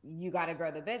you got to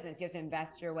grow the business. You have to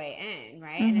invest your way in,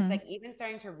 right? And it's like even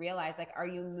starting to realize, like, are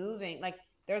you moving? Like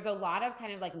there's a lot of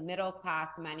kind of like middle class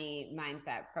money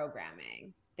mindset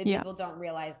programming that people don't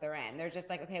realize they're in. They're just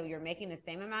like, okay, well, you're making the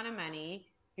same amount of money.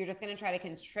 You're just going to try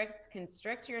to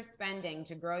constrict your spending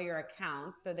to grow your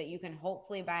accounts so that you can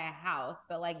hopefully buy a house.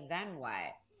 But like, then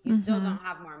what? You still don't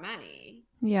have more money.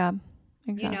 Yeah,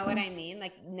 exactly. You know what I mean?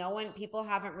 Like people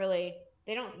haven't really,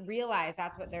 they don't realize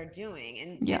that's what they're doing.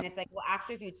 And it's like, well,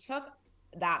 actually, if you took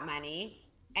that money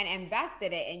and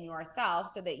invested it in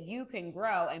yourself so that you can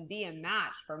grow and be a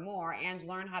match for more and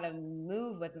learn how to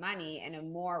move with money in a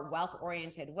more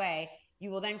wealth-oriented way, you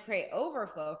will then create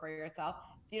overflow for yourself.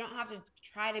 So you don't have to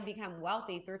try to become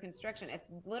wealthy through constriction. It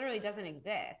literally doesn't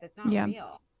exist. It's not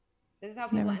real. This is how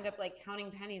people end up like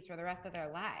counting pennies for the rest of their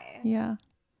life. Yeah.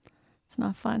 It's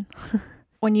not fun.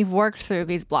 When you've worked through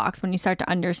these blocks, when you start to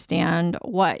understand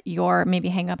what your maybe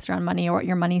hangups around money or what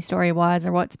your money story was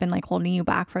or what's been like holding you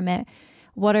back from it,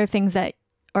 what are things that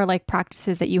or like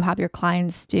practices that you have your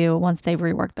clients do once they've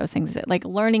reworked those things? Is it like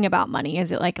learning about money?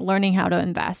 Is it like learning how to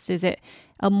invest? Is it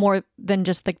a more than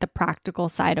just like the practical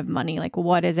side of money? Like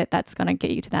what is it that's going to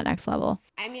get you to that next level?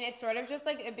 I mean, it's sort of just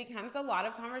like it becomes a lot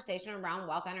of conversation around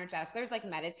wealth energetics. There's like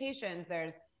meditations,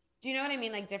 do you know what I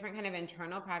mean? Like different kind of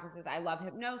internal practices. I love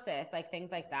hypnosis, like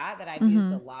things like that I've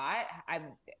used a lot.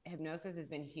 Hypnosis has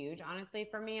been huge, honestly,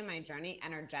 for me in my journey.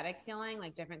 Energetic healing,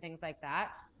 like different things like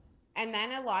that. And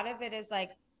then a lot of it is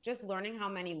like just learning how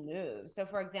money moves. So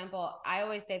for example, I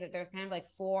always say that there's kind of like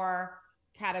 4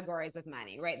 categories with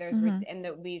money, right? There's and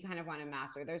that we kind of want to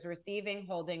master. There's receiving,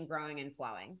 holding, growing, and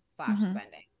flowing /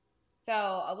 spending.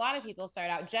 So a lot of people start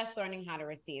out just learning how to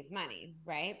receive money,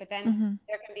 right? But then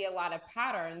there can be a lot of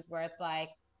patterns where it's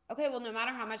like, okay, well, no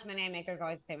matter how much money I make, there's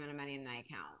always the same amount of money in my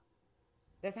account.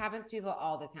 This happens to people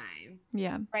all the time.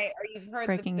 Yeah. Right. Or you've heard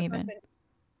breaking the even. person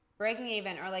breaking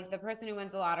even, or like the person who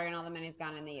wins the lottery and all the money's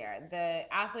gone in the year. The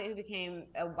athlete who became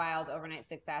a wild overnight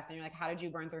success. And you're like, how did you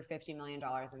burn through $50 million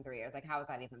in 3 years? Like, how is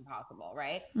that even possible?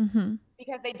 Right.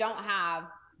 Because they don't have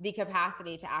the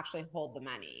capacity to actually hold the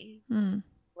money.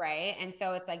 Right. And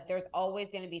so it's like there's always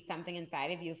going to be something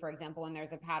inside of you, for example, when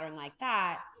there's a pattern like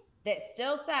that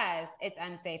still says it's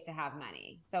unsafe to have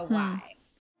money. So why?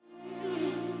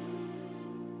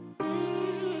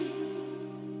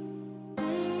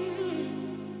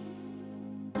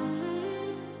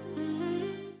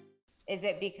 Is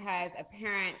it because a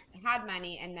parent had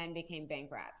money and then became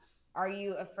bankrupt? Are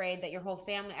you afraid that your whole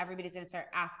family, everybody's going to start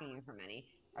asking you for money?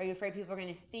 Are you afraid people are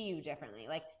going to see you differently?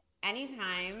 Like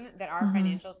anytime that our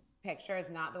financial picture is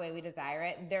not the way we desire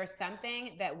it, there's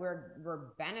something that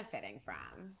we're benefiting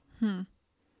from.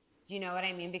 Do you know what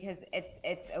I mean? Because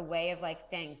it's a way of like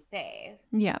staying safe.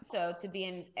 Yeah. So to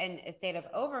be in a state of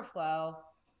overflow,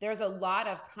 there's a lot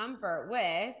of comfort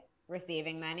with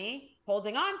receiving money,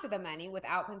 holding on to the money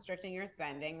without constricting your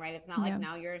spending, right? It's not like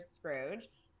now you're Scrooge.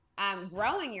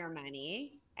 Growing your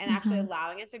money and actually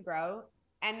allowing it to grow,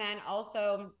 and then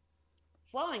also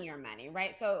flowing your money,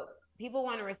 right? So people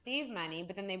want to receive money,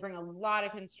 but then they bring a lot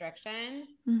of constriction,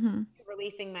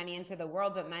 releasing money into the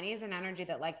world. But money is an energy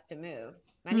that likes to move.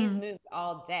 Money moves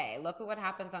all day. Look at what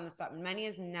happens on the stock. Money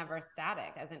is never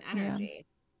static as an energy.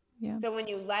 Yeah. So when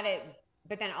you let it,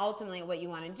 but then ultimately what you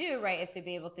want to do, right, is to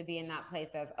be able to be in that place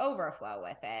of overflow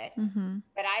with it.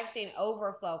 But I've seen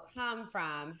overflow come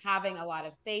from having a lot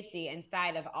of safety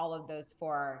inside of all of those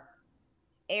 4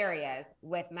 areas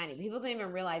with money. People don't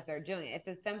even realize they're doing it. It's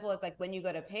as simple as like when you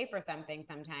go to pay for something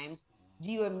sometimes,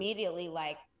 do you immediately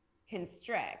like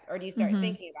constrict, or do you start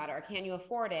thinking about it, or can you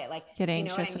afford it? Like, get do you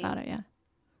know anxious what I mean? about it. Yeah.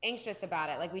 Anxious about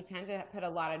it. Like we tend to put a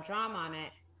lot of drama on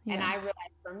it. And I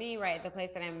realized for me, right, the place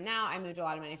that I'm now, I moved a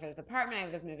lot of money for this apartment. I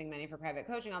was moving money for private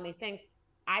coaching, all these things.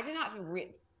 I did not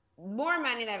more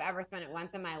money than I've ever spent at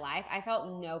once in my life. I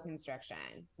felt no constriction,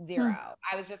 0.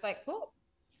 I was just like, cool.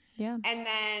 Yeah. And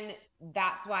then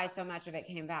that's why so much of it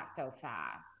came back so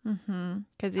fast.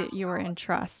 Because you were in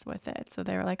trust with it. So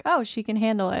they were like, oh, she can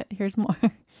handle it. Here's more.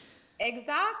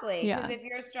 Exactly. Yeah. Because if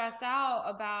you're stressed out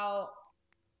about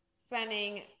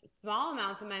spending small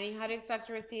amounts of money, how do you expect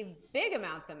to receive big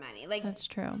amounts of money? Like, that's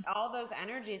true. All those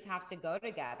energies have to go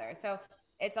together. So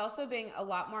it's also being a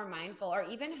lot more mindful, or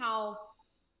even how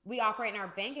we operate in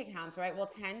our bank accounts, right? We'll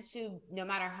tend to, no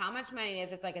matter how much money it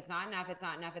is, it's like, it's not enough, it's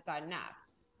not enough, it's not enough.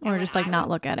 Or just like not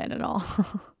look at it at all.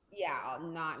 Yeah,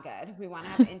 not good. We want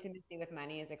to have intimacy with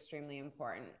money is extremely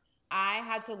important. I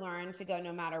had to learn to go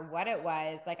no matter what it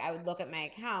was. Like I would look at my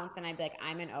accounts and I'd be like,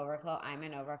 I'm in overflow, I'm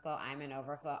in overflow, I'm in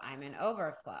overflow, I'm in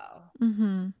overflow.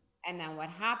 And then what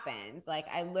happens? Like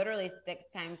I literally 6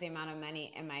 times the amount of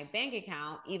money in my bank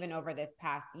account, even over this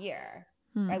past year,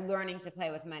 by learning to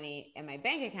play with money in my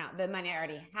bank account, the money I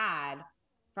already had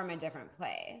from a different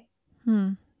place.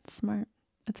 Smart.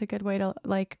 That's a good way to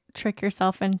like trick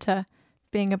yourself into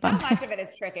being abundant. So much of it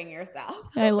is tricking yourself.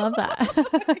 I love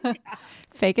that.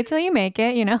 Fake it till you make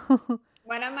it, you know?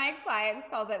 One of my clients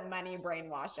calls it money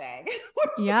brainwashing.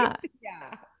 Yeah.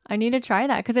 Yeah. I need to try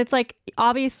that because it's like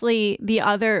obviously the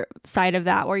other side of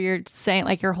that where you're saying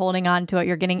like you're holding on to it,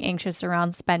 you're getting anxious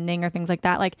around spending or things like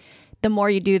that. Like the more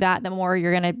you do that, the more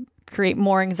you're going to create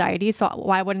more anxiety. So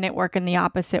why wouldn't it work in the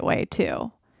opposite way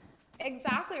too?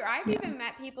 Exactly. Or I've even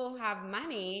met people who have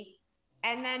money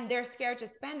and then they're scared to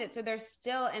spend it. So they're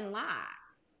still in lack.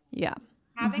 Yeah.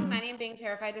 Having money and being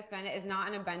terrified to spend it is not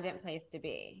an abundant place to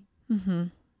be.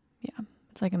 Yeah.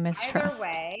 It's like a mistrust. Either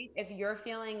way, if you're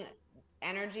feeling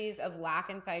energies of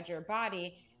lack inside your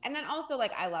body, and then also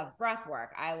like I love breath work,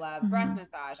 I love breast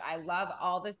massage, I love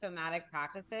all the somatic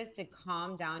practices to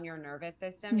calm down your nervous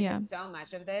system, because so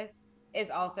much of this is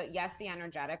also, yes, the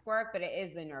energetic work, but it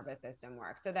is the nervous system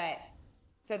work. So that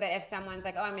if someone's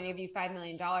like, oh, I'm going to give you $5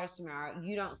 million tomorrow,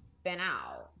 you don't spin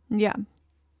out. Yeah.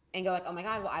 And go like, oh my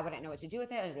God, well, I wouldn't know what to do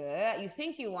with it. You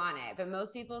think you want it, but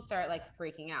most people start like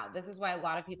freaking out. This is why a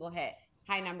lot of people hit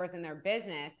high numbers in their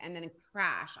business and then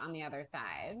crash on the other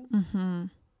side.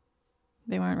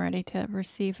 They weren't ready to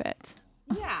receive it.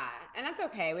 Yeah. And that's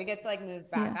okay. We get to like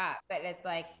move back up, but it's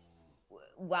like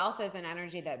wealth is an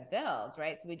energy that builds,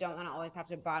 right? So we don't want to always have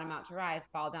to bottom out to rise,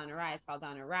 fall down to rise, fall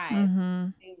down to rise.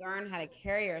 You learn how to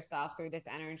carry yourself through this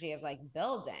energy of like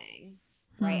building,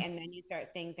 right? And then you start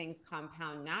seeing things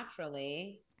compound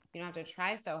naturally. You don't have to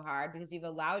try so hard because you've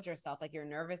allowed yourself, like your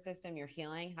nervous system, your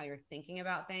healing, how you're thinking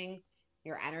about things,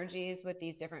 your energies with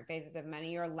these different phases of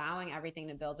money, you're allowing everything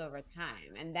to build over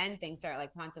time. And then things start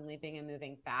like quantum leaping and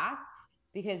moving fast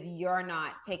because you're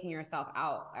not taking yourself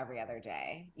out every other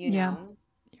day, you know?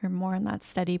 You're more in that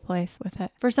steady place with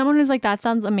it. For someone who's like, that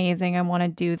sounds amazing, I want to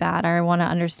do that, or I want to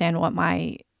understand what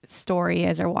my story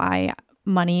is or why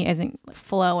money isn't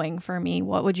flowing for me,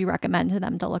 what would you recommend to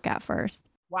them to look at first?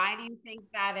 Why do you think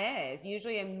that is?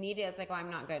 Usually immediately it's like, oh,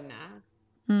 I'm not good enough.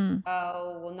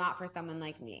 Oh, well, not for someone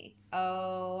like me.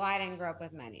 Oh, I didn't grow up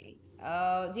with money.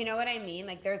 Oh, do you know what I mean?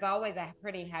 Like there's always a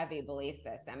pretty heavy belief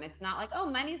system. It's not like, oh,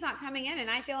 money's not coming in and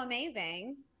I feel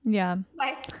amazing. Yeah.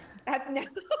 Like that's no.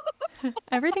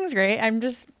 Everything's great. I'm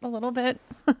just a little bit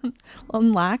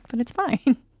in lack, but it's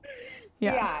fine.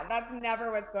 Yeah, that's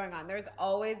never what's going on. There's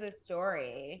always a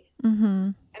story.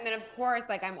 And then of course,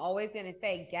 like I'm always going to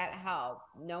say, get help.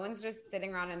 No one's just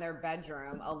sitting around in their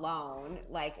bedroom alone,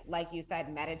 like you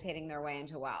said, meditating their way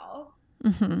into wealth.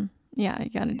 Mm-hmm. Yeah, you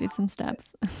got to do some steps.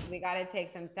 We got to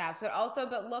take some steps,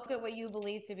 but look at what you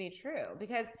believe to be true,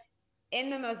 because in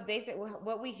the most basic,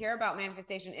 what we hear about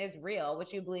manifestation is real.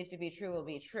 What you believe to be true will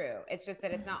be true. It's just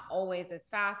that it's not always as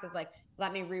fast as like,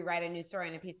 let me rewrite a new story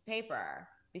on a piece of paper,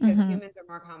 because humans are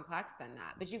more complex than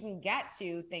that. But you can get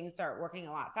to things start working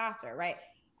a lot faster, right?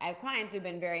 I have clients who've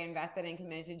been very invested and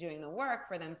committed to doing the work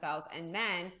for themselves, and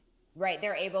then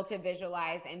they're able to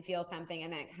visualize and feel something,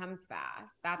 and then it comes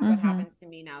fast. That's what happens to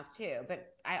me now too.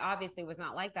 But I obviously was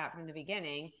not like that from the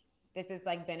beginning. This has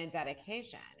like been a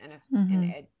dedication and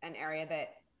an area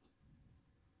that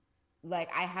like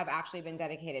I have actually been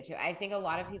dedicated to. I think a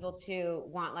lot of people too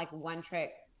want like one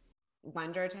trick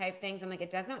wonder type things. I'm like, it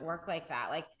doesn't work like that.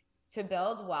 Like, to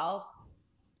build wealth,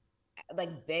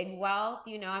 like big wealth,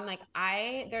 I'm like,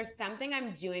 there's something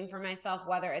I'm doing for myself,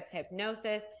 whether it's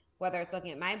hypnosis, whether it's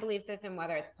looking at my belief system,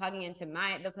 whether it's plugging into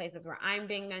the places where I'm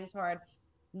being mentored,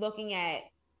 looking at,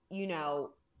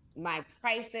 my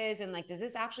prices and like, does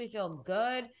this actually feel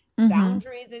good?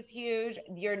 Boundaries is huge.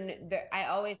 I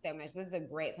always say, Mish, this is a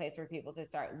great place for people to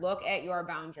start. Look at your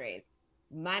boundaries.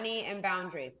 Money and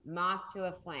boundaries, moth to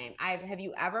a flame. Have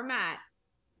you ever met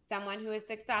someone who is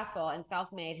successful and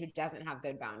self-made who doesn't have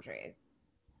good boundaries?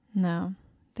 No,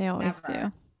 they always Never.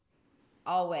 do.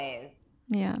 Always.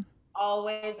 Yeah.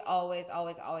 Always, always,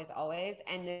 always, always, always.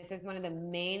 And this is one of the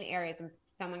main areas when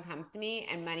someone comes to me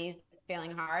and money's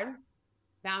failing hard.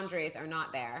 Boundaries are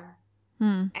not there.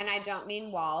 And I don't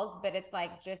mean walls, but it's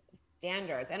like just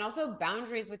standards, and also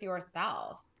boundaries with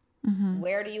yourself.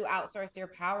 Where do you outsource your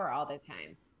power all the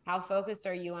time? How focused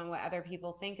are you on what other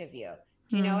people think of you?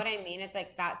 Do you know what I mean? It's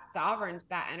like that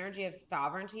energy of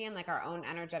sovereignty and like our own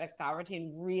energetic sovereignty,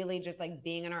 and really just like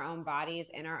being in our own bodies,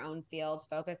 in our own fields,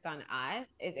 focused on us,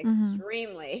 is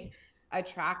extremely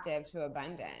attractive to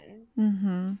abundance.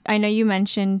 I know you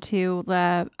mentioned too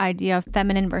the idea of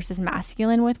feminine versus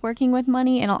masculine with working with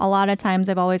money. And a lot of times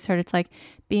I've always heard it's like,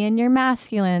 be in your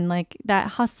masculine, like that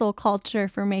hustle culture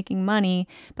for making money.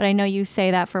 But I know you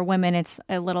say that for women, it's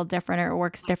a little different, or it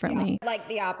works differently. Yeah, like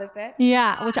the opposite.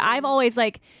 Yeah, which I've always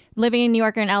like, living in New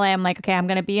York or in LA, I'm like, okay, I'm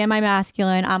going to be in my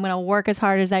masculine. I'm going to work as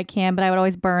hard as I can, but I would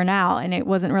always burn out, and it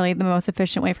wasn't really the most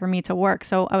efficient way for me to work.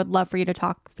 So I would love for you to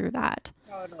talk through that.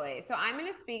 Totally. So I'm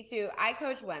going to speak I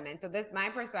coach women. So my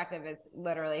perspective is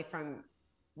literally from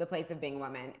the place of being a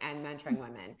woman and mentoring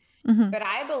women. But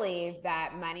I believe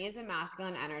that money is a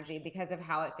masculine energy because of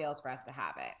how it feels for us to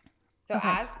have it. So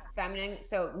as feminine,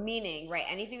 so meaning, right,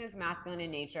 anything that's masculine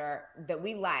in nature that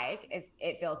we like is,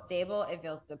 it feels stable, it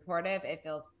feels supportive, it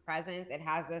feels presence, it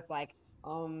has this like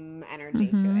energy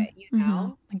to it,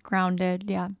 Like grounded.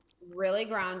 Yeah. really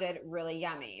grounded, really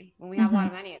yummy. When we have a lot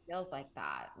of money, it feels like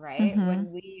that, right?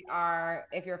 When we are,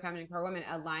 if you're a feminine core woman,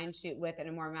 aligned with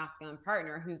a more masculine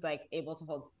partner who's like able to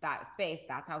hold that space,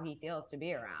 that's how he feels to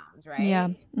be around, right? Yeah.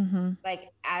 Like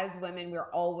as women,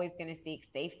 we're always going to seek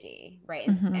safety, right?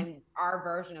 And our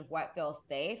version of what feels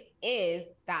safe is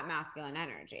that masculine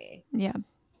energy. Yeah.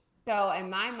 So in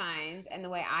my mind, and the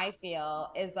way I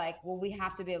feel is like, well, we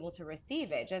have to be able to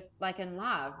receive it, just like in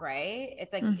love, right?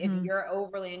 It's like if you're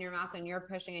overly in your mouth and you're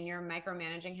pushing and you're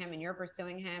micromanaging him and you're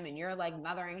pursuing him and you're like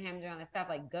mothering him, doing all this stuff,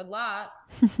 like good luck.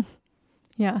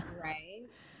 Yeah. Right.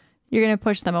 You're going to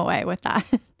push them away with that.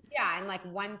 Yeah. In like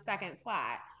 1 second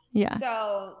flat. Yeah.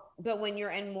 So, but when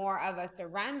you're in more of a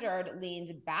surrendered,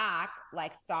 leaned back,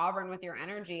 like sovereign with your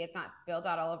energy, it's not spilled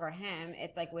out all over him.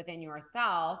 It's like within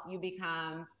yourself, you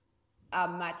become a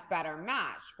much better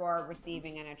match for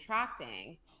receiving and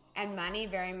attracting. And money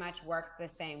very much works the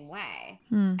same way.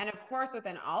 And of course,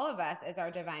 within all of us is our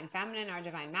divine feminine, our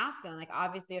divine masculine. Like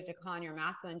obviously you have to call on your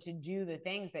masculine to do the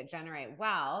things that generate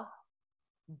wealth.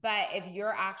 But if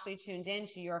you're actually tuned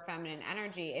into your feminine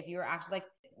energy, if you're actually like,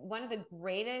 one of the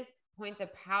greatest points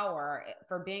of power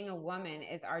for being a woman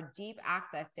is our deep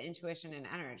access to intuition and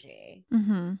energy.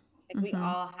 Like we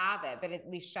all have it, but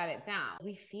we shut it down.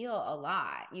 We feel a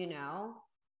lot,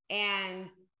 and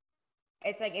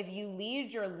it's like, if you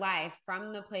lead your life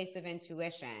from the place of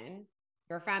intuition,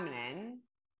 your feminine,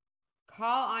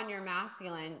 call on your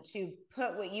masculine to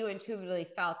put what you intuitively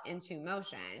felt into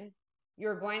motion,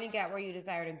 you're going to get where you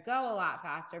desire to go a lot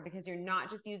faster, because you're not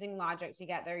just using logic to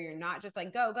get there. You're not just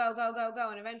like, go, go, go, go, go.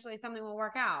 And eventually something will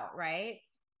work out, right?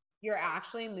 You're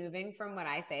actually moving from what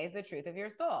I say is the truth of your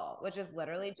soul, which is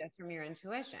literally just from your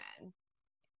intuition.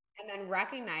 And then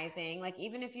recognizing, like,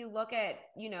 even if you look at,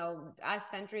 us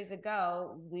centuries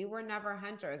ago, we were never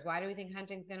hunters. Why do we think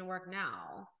hunting's going to work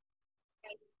now?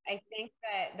 I think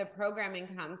that the programming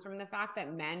comes from the fact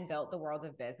that men built the world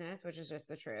of business, which is just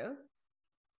the truth.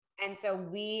 And so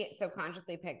we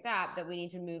subconsciously picked up that we need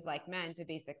to move like men to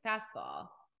be successful.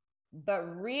 but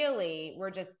really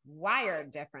we're just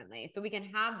wired differently. So we can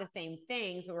have the same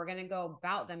things, but we're going to go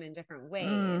about them in different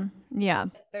ways. Yeah.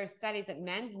 There's studies that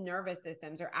men's nervous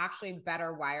systems are actually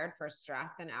better wired for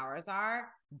stress than ours are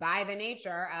by the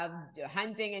nature of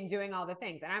hunting and doing all the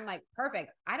things. And I'm like,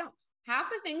 perfect. I don't, half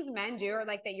the things men do are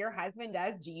like that your husband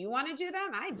does. Do you want to do them?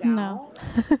 I don't. No.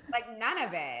 Like none of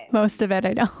it. Most of it,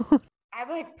 I don't. I'm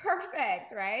like,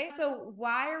 perfect, right? So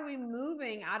why are we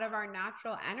moving out of our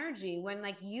natural energy when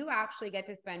like you actually get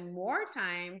to spend more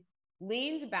time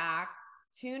leans back,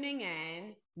 tuning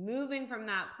in, moving from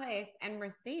that place and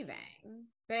receiving?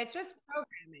 But it's just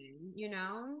programming, you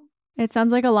know? It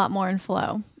sounds like a lot more in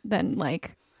flow than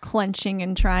like clenching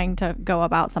and trying to go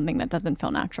about something that doesn't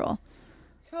feel natural.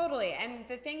 Totally. And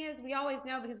the thing is, we always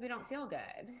know because we don't feel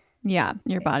good. Yeah,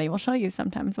 your body will show you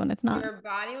sometimes when it's not. Your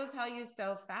body will tell you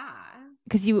so fast.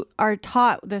 Because you are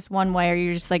taught this one way, or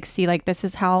you just like see like this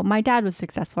is how my dad was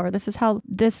successful, or this is how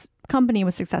this company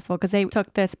was successful because they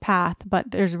took this path. But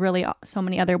there's really so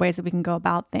many other ways that we can go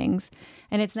about things.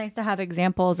 And it's nice to have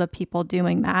examples of people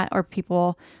doing that or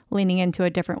people leaning into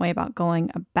a different way about going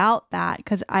about that.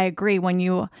 Because I agree, when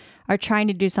you are trying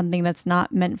to do something that's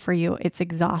not meant for you, it's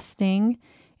exhausting.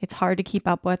 It's hard to keep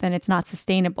up with and it's not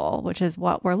sustainable, which is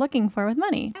what we're looking for with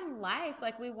money. And life,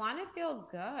 like we want to feel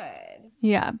good.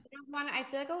 Yeah. I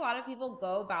feel like a lot of people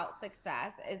go about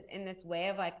success is in this way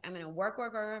of like, I'm going to work,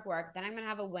 then I'm going to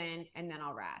have a win and then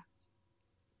I'll rest.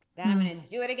 Then I'm going to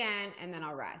do it again and then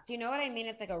I'll rest. You know what I mean?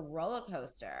 It's like a roller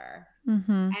coaster.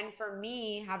 And for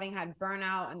me, having had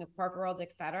burnout in the corporate world,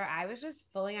 et cetera, I was just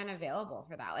fully unavailable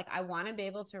for that. Like I want to be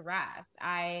able to rest.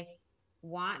 I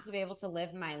want to be able to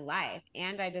live my life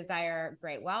and I desire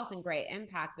great wealth and great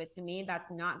impact. But to me,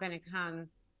 that's not going to come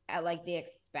at like the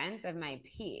expense of my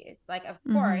peace. Like, of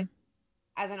course,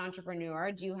 as an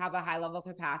entrepreneur, do you have a high level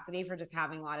capacity for just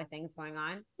having a lot of things going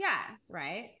on? Yes.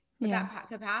 Right. But that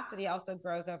capacity also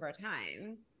grows over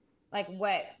time. Like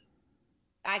what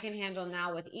I can handle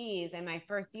now with ease and my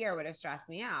first year would have stressed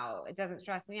me out. It doesn't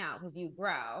stress me out because you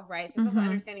grow. Right. So it's also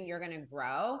understanding you're going to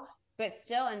grow, but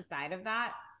still inside of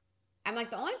that, I'm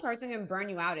like, the only person who can burn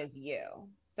you out is you.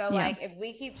 So like, if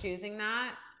we keep choosing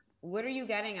that, what are you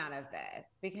getting out of this?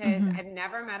 Because I've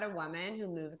never met a woman who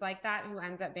moves like that who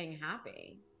ends up being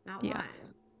happy. Not one.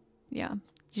 Yeah.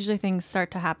 Usually things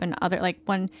start to happen like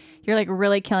when you're like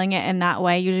really killing it in that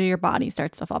way, usually your body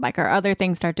starts to fall back or other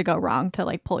things start to go wrong to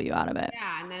like pull you out of it.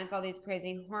 Yeah. And then it's all these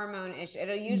crazy hormone issues.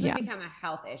 It'll usually become a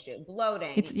health issue,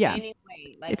 bloating, gaining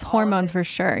weight. Like it's hormones for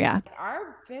sure. Yeah.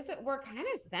 Our we're kind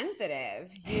of sensitive,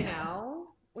 you know?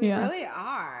 We really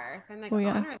are. So I'm like,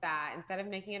 honor that instead of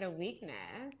making it a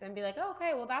weakness and be like, oh,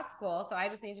 okay, well, that's cool. So I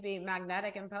just need to be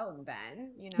magnetic and potent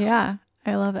then, you know? Yeah.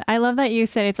 I love it. I love that you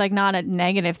said it's like not a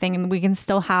negative thing and we can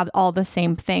still have all the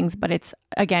same things, but it's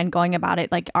again, going about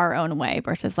it like our own way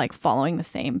versus like following the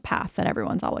same path that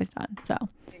everyone's always done. So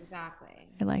exactly.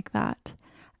 I like that.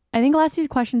 I think the last few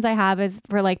questions I have is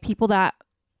for like people that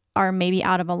are maybe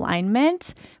out of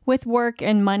alignment with work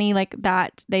and money, like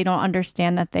that they don't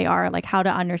understand that they are, like how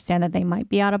to understand that they might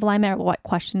be out of alignment or what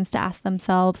questions to ask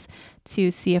themselves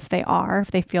to see if they are, if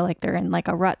they feel like they're in like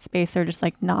a rut space or just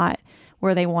like not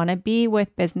where they want to be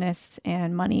with business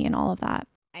and money and all of that.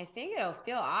 I think it'll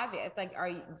feel obvious. Like, are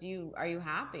you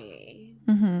happy?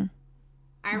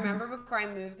 I remember before I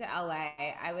moved to LA,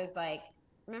 I was like,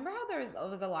 remember how there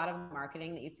was a lot of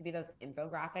marketing that used to be those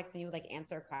infographics and you would like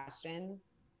answer questions?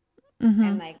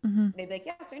 And like they'd be like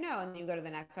yes or no, and then you go to the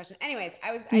next question. Anyways,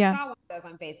 I saw one of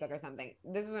those on Facebook or something.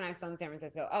 This is when I was still in San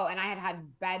Francisco. Oh, and I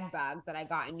had bed bugs that I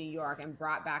got in New York and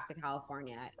brought back to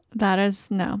California. That is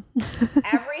no.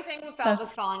 Everything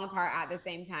was falling apart at the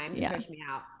same time to push me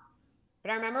out.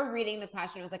 But I remember reading the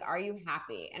question. It was like, "Are you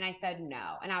happy?" And I said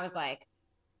no, and I was like,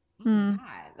 "Oh my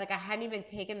God!" Like I hadn't even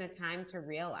taken the time to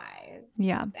realize.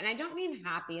 Yeah. And I don't mean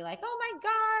happy, like, "Oh my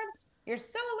God, you're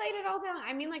so elated all day long."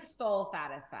 I mean like soul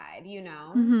satisfied, you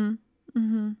know?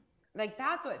 Like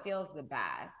that's what feels the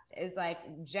best is like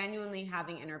genuinely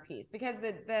having inner peace because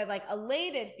the like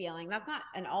elated feeling, that's not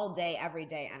an all day,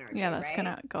 everyday energy. Yeah, that's right?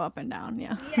 gonna go up and down.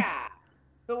 Yeah. Yeah.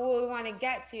 But what we want to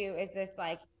get to is this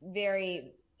like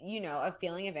very, a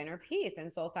feeling of inner peace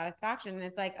and soul satisfaction. And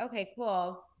it's like, okay,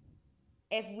 cool.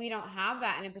 If we don't have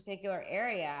that in a particular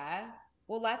area,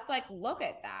 well, let's like look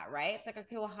at that, right? It's like,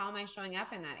 okay, well, how am I showing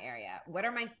up in that area? What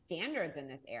are my standards in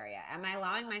this area? Am I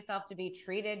allowing myself to be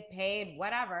treated, paid,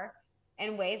 whatever,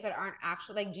 in ways that aren't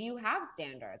actually like, do you have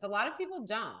standards? A lot of people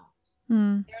don't.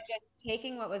 They're just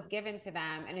taking what was given to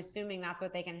them and assuming that's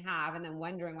what they can have and then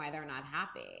wondering why they're not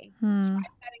happy. Try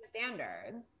setting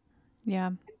standards. Yeah.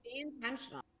 And be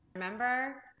intentional.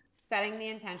 Remember setting the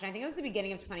intention. I think it was the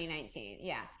beginning of 2019.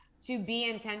 Yeah. to be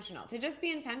intentional, to just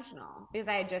be intentional, because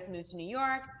I had just moved to New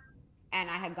York and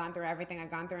I had gone through everything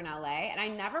I'd gone through in LA. And I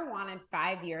never wanted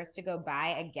 5 years to go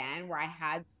by again where I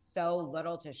had so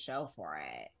little to show for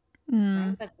it. Where I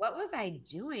was like, what was I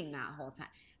doing that whole time?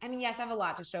 I mean, yes, I have a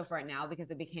lot to show for it now because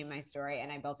it became my story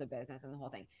and I built a business and the whole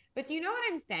thing. But do you know what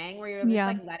I'm saying? Where you're just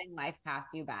like letting life pass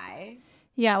you by?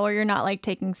 Yeah, well, you're not like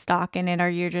taking stock in it, or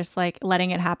you're just like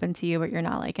letting it happen to you, but you're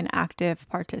not like an active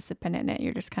participant in it.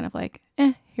 You're just kind of like,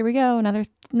 here we go, another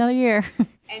year.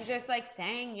 And just like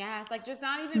saying yes, like just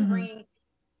not even bringing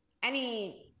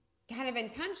any kind of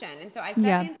intention. And so I set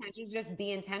the intention to just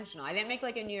be intentional. I didn't make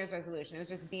like a New Year's resolution. It was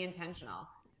just be intentional.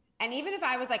 And even if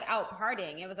I was like out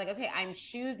partying, it was like, okay, I'm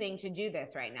choosing to do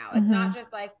this right now. It's not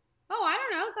just like, oh, I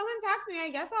don't know, someone texted me, I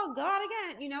guess I'll go out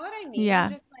again. You know what I mean? Yeah.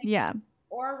 Just like,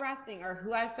 or resting, or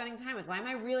who I was spending time with. Why am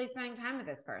I really spending time with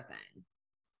this person?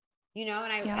 You know,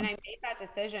 and I made that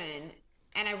decision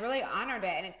and I really honored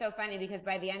it. And it's so funny because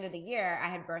by the end of the year, I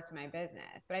had birthed my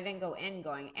business, but I didn't go in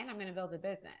going, and I'm going to build a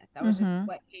business. That was just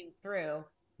what came through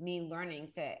me learning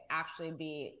to actually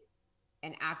be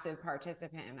an active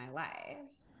participant in my life.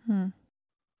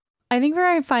 I think for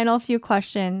our final few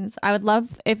questions, I would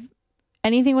love if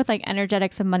anything with like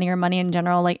energetics of money or money in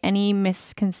general, like any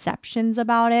misconceptions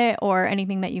about it or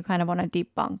anything that you kind of want to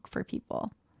debunk for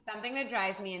people. Something that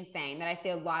drives me insane that I see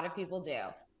a lot of people do.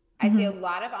 I see a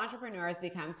lot of entrepreneurs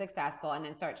become successful and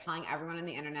then start telling everyone on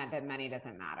the internet that money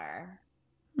doesn't matter.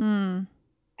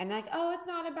 And like, oh, it's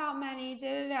not about money.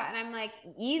 And I'm like,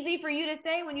 easy for you to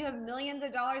say when you have millions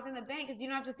of dollars in the bank because you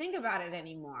don't have to think about it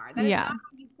anymore. That is not how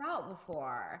you felt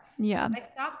before. Like,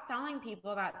 stop selling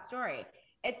people that story.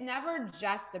 It's never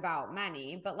just about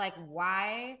money, but like,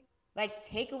 why? Like,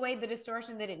 take away the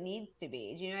distortion that it needs to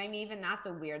be. Do you know what I mean? Even that's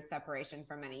a weird separation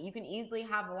from money. You can easily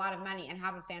have a lot of money and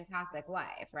have a fantastic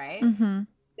life, right?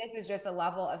 This is just a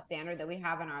level of standard that we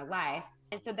have in our life.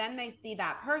 And so then they see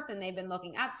that person they've been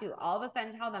looking up to all of a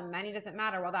sudden tell them money doesn't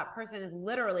matter while that person is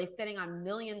literally sitting on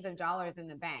millions of dollars in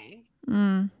the bank.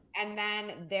 And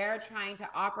then they're trying to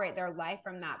operate their life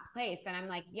from that place. And I'm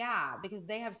like, yeah, because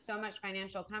they have so much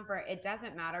financial comfort. It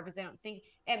doesn't matter because they don't think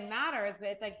it matters. But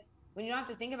it's like, when you don't have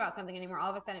to think about something anymore, all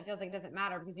of a sudden it feels like it doesn't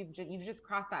matter because you've just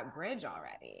crossed that bridge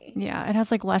already. Yeah, it has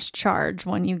like less charge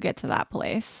when you get to that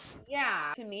place.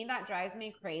 Yeah, to me that drives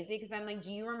me crazy because I'm like,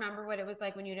 do you remember what it was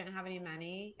like when you didn't have any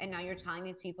money? And now you're telling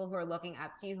these people who are looking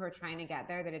up to you, who are trying to get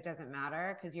there, that it doesn't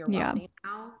matter because you're wealthy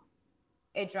now.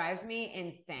 It drives me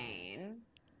insane.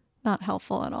 Not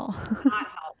helpful at all. Not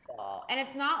helpful. And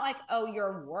it's not like, oh,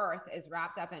 your worth is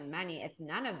wrapped up in money. It's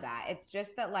none of that. It's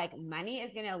just that like money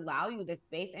is going to allow you the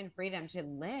space and freedom to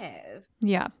live.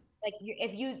 Yeah. Like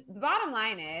the bottom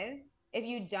line is, if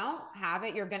you don't have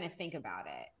it, you're going to think about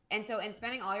it. And so in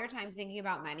spending all your time thinking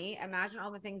about money, imagine all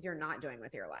the things you're not doing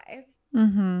with your life.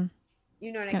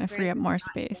 You know, it's going to free up more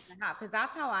space. Because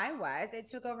that's how I was. It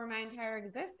took over my entire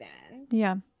existence.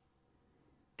 Yeah.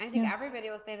 I think everybody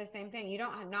will say the same thing. You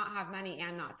don't not have money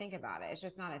and not think about it. It's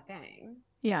just not a thing.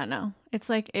 Yeah, no. It's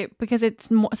like because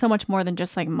it's so much more than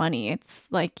just like money. It's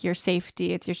like your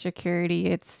safety, it's your security,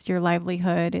 it's your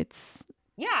livelihood. It's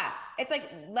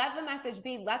like, let the message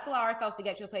be, let's allow ourselves to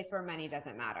get to a place where money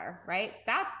doesn't matter, right?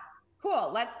 That's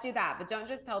cool. Let's do that. But don't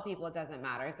just tell people it doesn't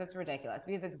matter. That's ridiculous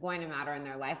because it's going to matter in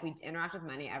their life. We interact with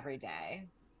money every day.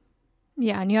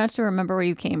 Yeah, and you have to remember where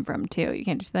you came from too. You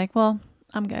can't just be like, well,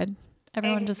 I'm good.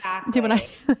 Everyone just do what I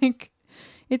do. Like,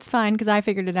 it's fine because I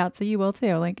figured it out, so you will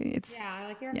too. Like, it's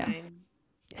like you're fine.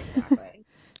 Exactly.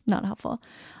 Not helpful.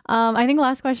 I think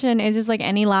last question is just like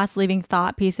any last leaving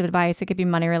thought, piece of advice. It could be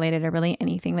money related or really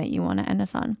anything that you want to end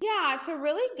us on. Yeah, to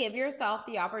really give yourself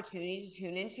the opportunity to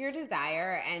tune into your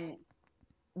desire and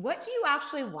what do you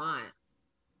actually want?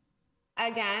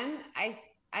 Again,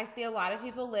 I see a lot of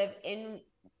people live in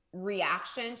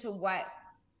reaction to what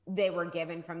they were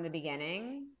given from the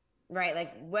beginning. Right?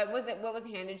 Like, what was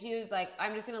handed to you is like,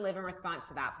 I'm just going to live in response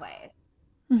to that place.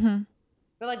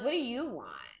 But like, what do you want?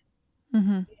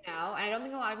 You know? And I don't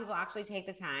think a lot of people actually take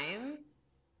the time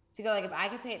to go like, if I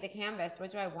could paint the canvas,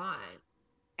 what do I want?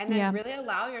 And then really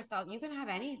allow yourself, you can have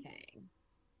anything.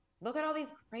 Look at all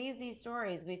these crazy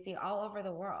stories we see all over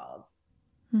the world.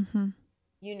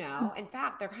 You know? In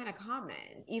fact, they're kind of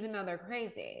common, even though they're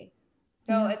crazy.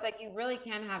 So it's like, you really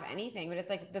can have anything, but it's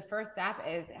like the first step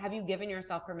is, have you given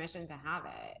yourself permission to have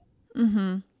it?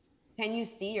 Can you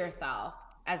see yourself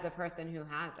as the person who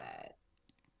has it?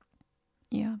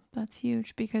 Yeah, that's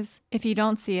huge because if you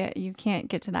don't see it, you can't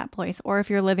get to that place. Or if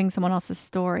you're living someone else's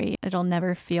story, it'll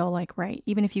never feel like right.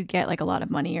 Even if you get like a lot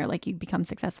of money or like you become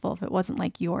successful, if it wasn't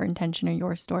like your intention or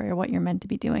your story or what you're meant to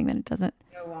be doing, then it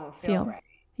won't feel right.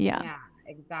 Yeah.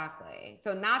 exactly.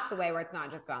 So that's the way where it's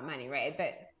not just about money, right?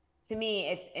 But to me,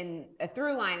 it's in a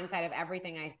through line inside of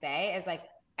everything I say is like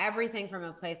everything from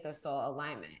a place of soul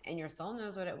alignment, and your soul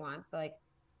knows what it wants. So like,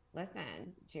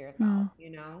 listen to yourself,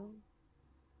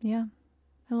 Yeah.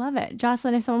 I love it.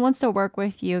 Jocelyn, if someone wants to work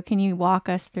with you, can you walk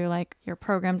us through like your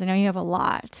programs? I know you have a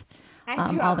lot. I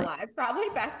do have a lot. It's probably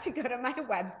best to go to my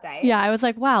website. Yeah, I was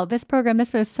like, wow, this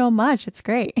was so much. It's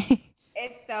great.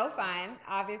 It's so fun.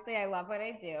 Obviously, I love what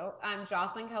I do.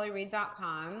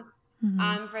 JocelynKellyReid.com.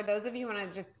 For those of you who want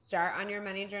to just start on your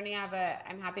money journey,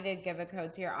 I'm happy to give a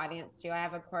code to your audience too. I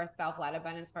have a course, Self-Led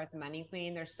Abundance Course, Money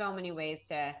Queen. There's so many ways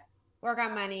to work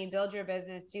on money, build your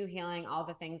business, do healing, all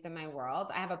the things in my world.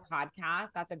 I have a podcast.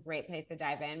 That's a great place to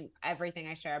dive in. Everything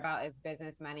I share about is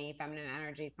business, money, feminine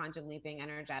energy, quantum leaping,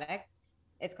 energetics.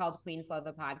 It's called Queen Flow,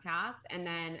 the podcast. And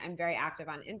then I'm very active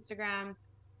on Instagram,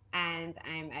 and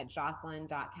I'm at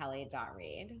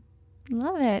jocelyn.kelly.reid.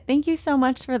 Love it. Thank you so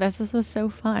much for this. This was so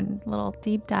fun. A little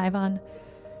deep dive on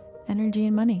energy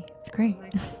and money. It's great. Oh my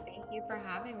gosh, thank you for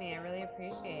having me. I really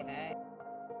appreciate it.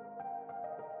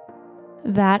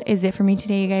 That is it for me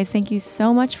today, you guys. Thank you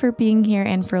so much for being here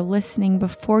and for listening.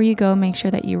 Before you go, make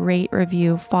sure that you rate,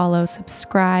 review, follow,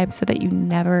 subscribe so that you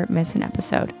never miss an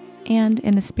episode. And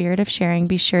in the spirit of sharing,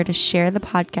 be sure to share the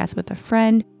podcast with a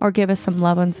friend or give us some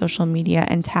love on social media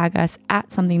and tag us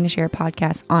at Something to Share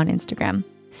Podcast on Instagram.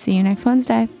 See you next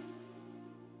Wednesday.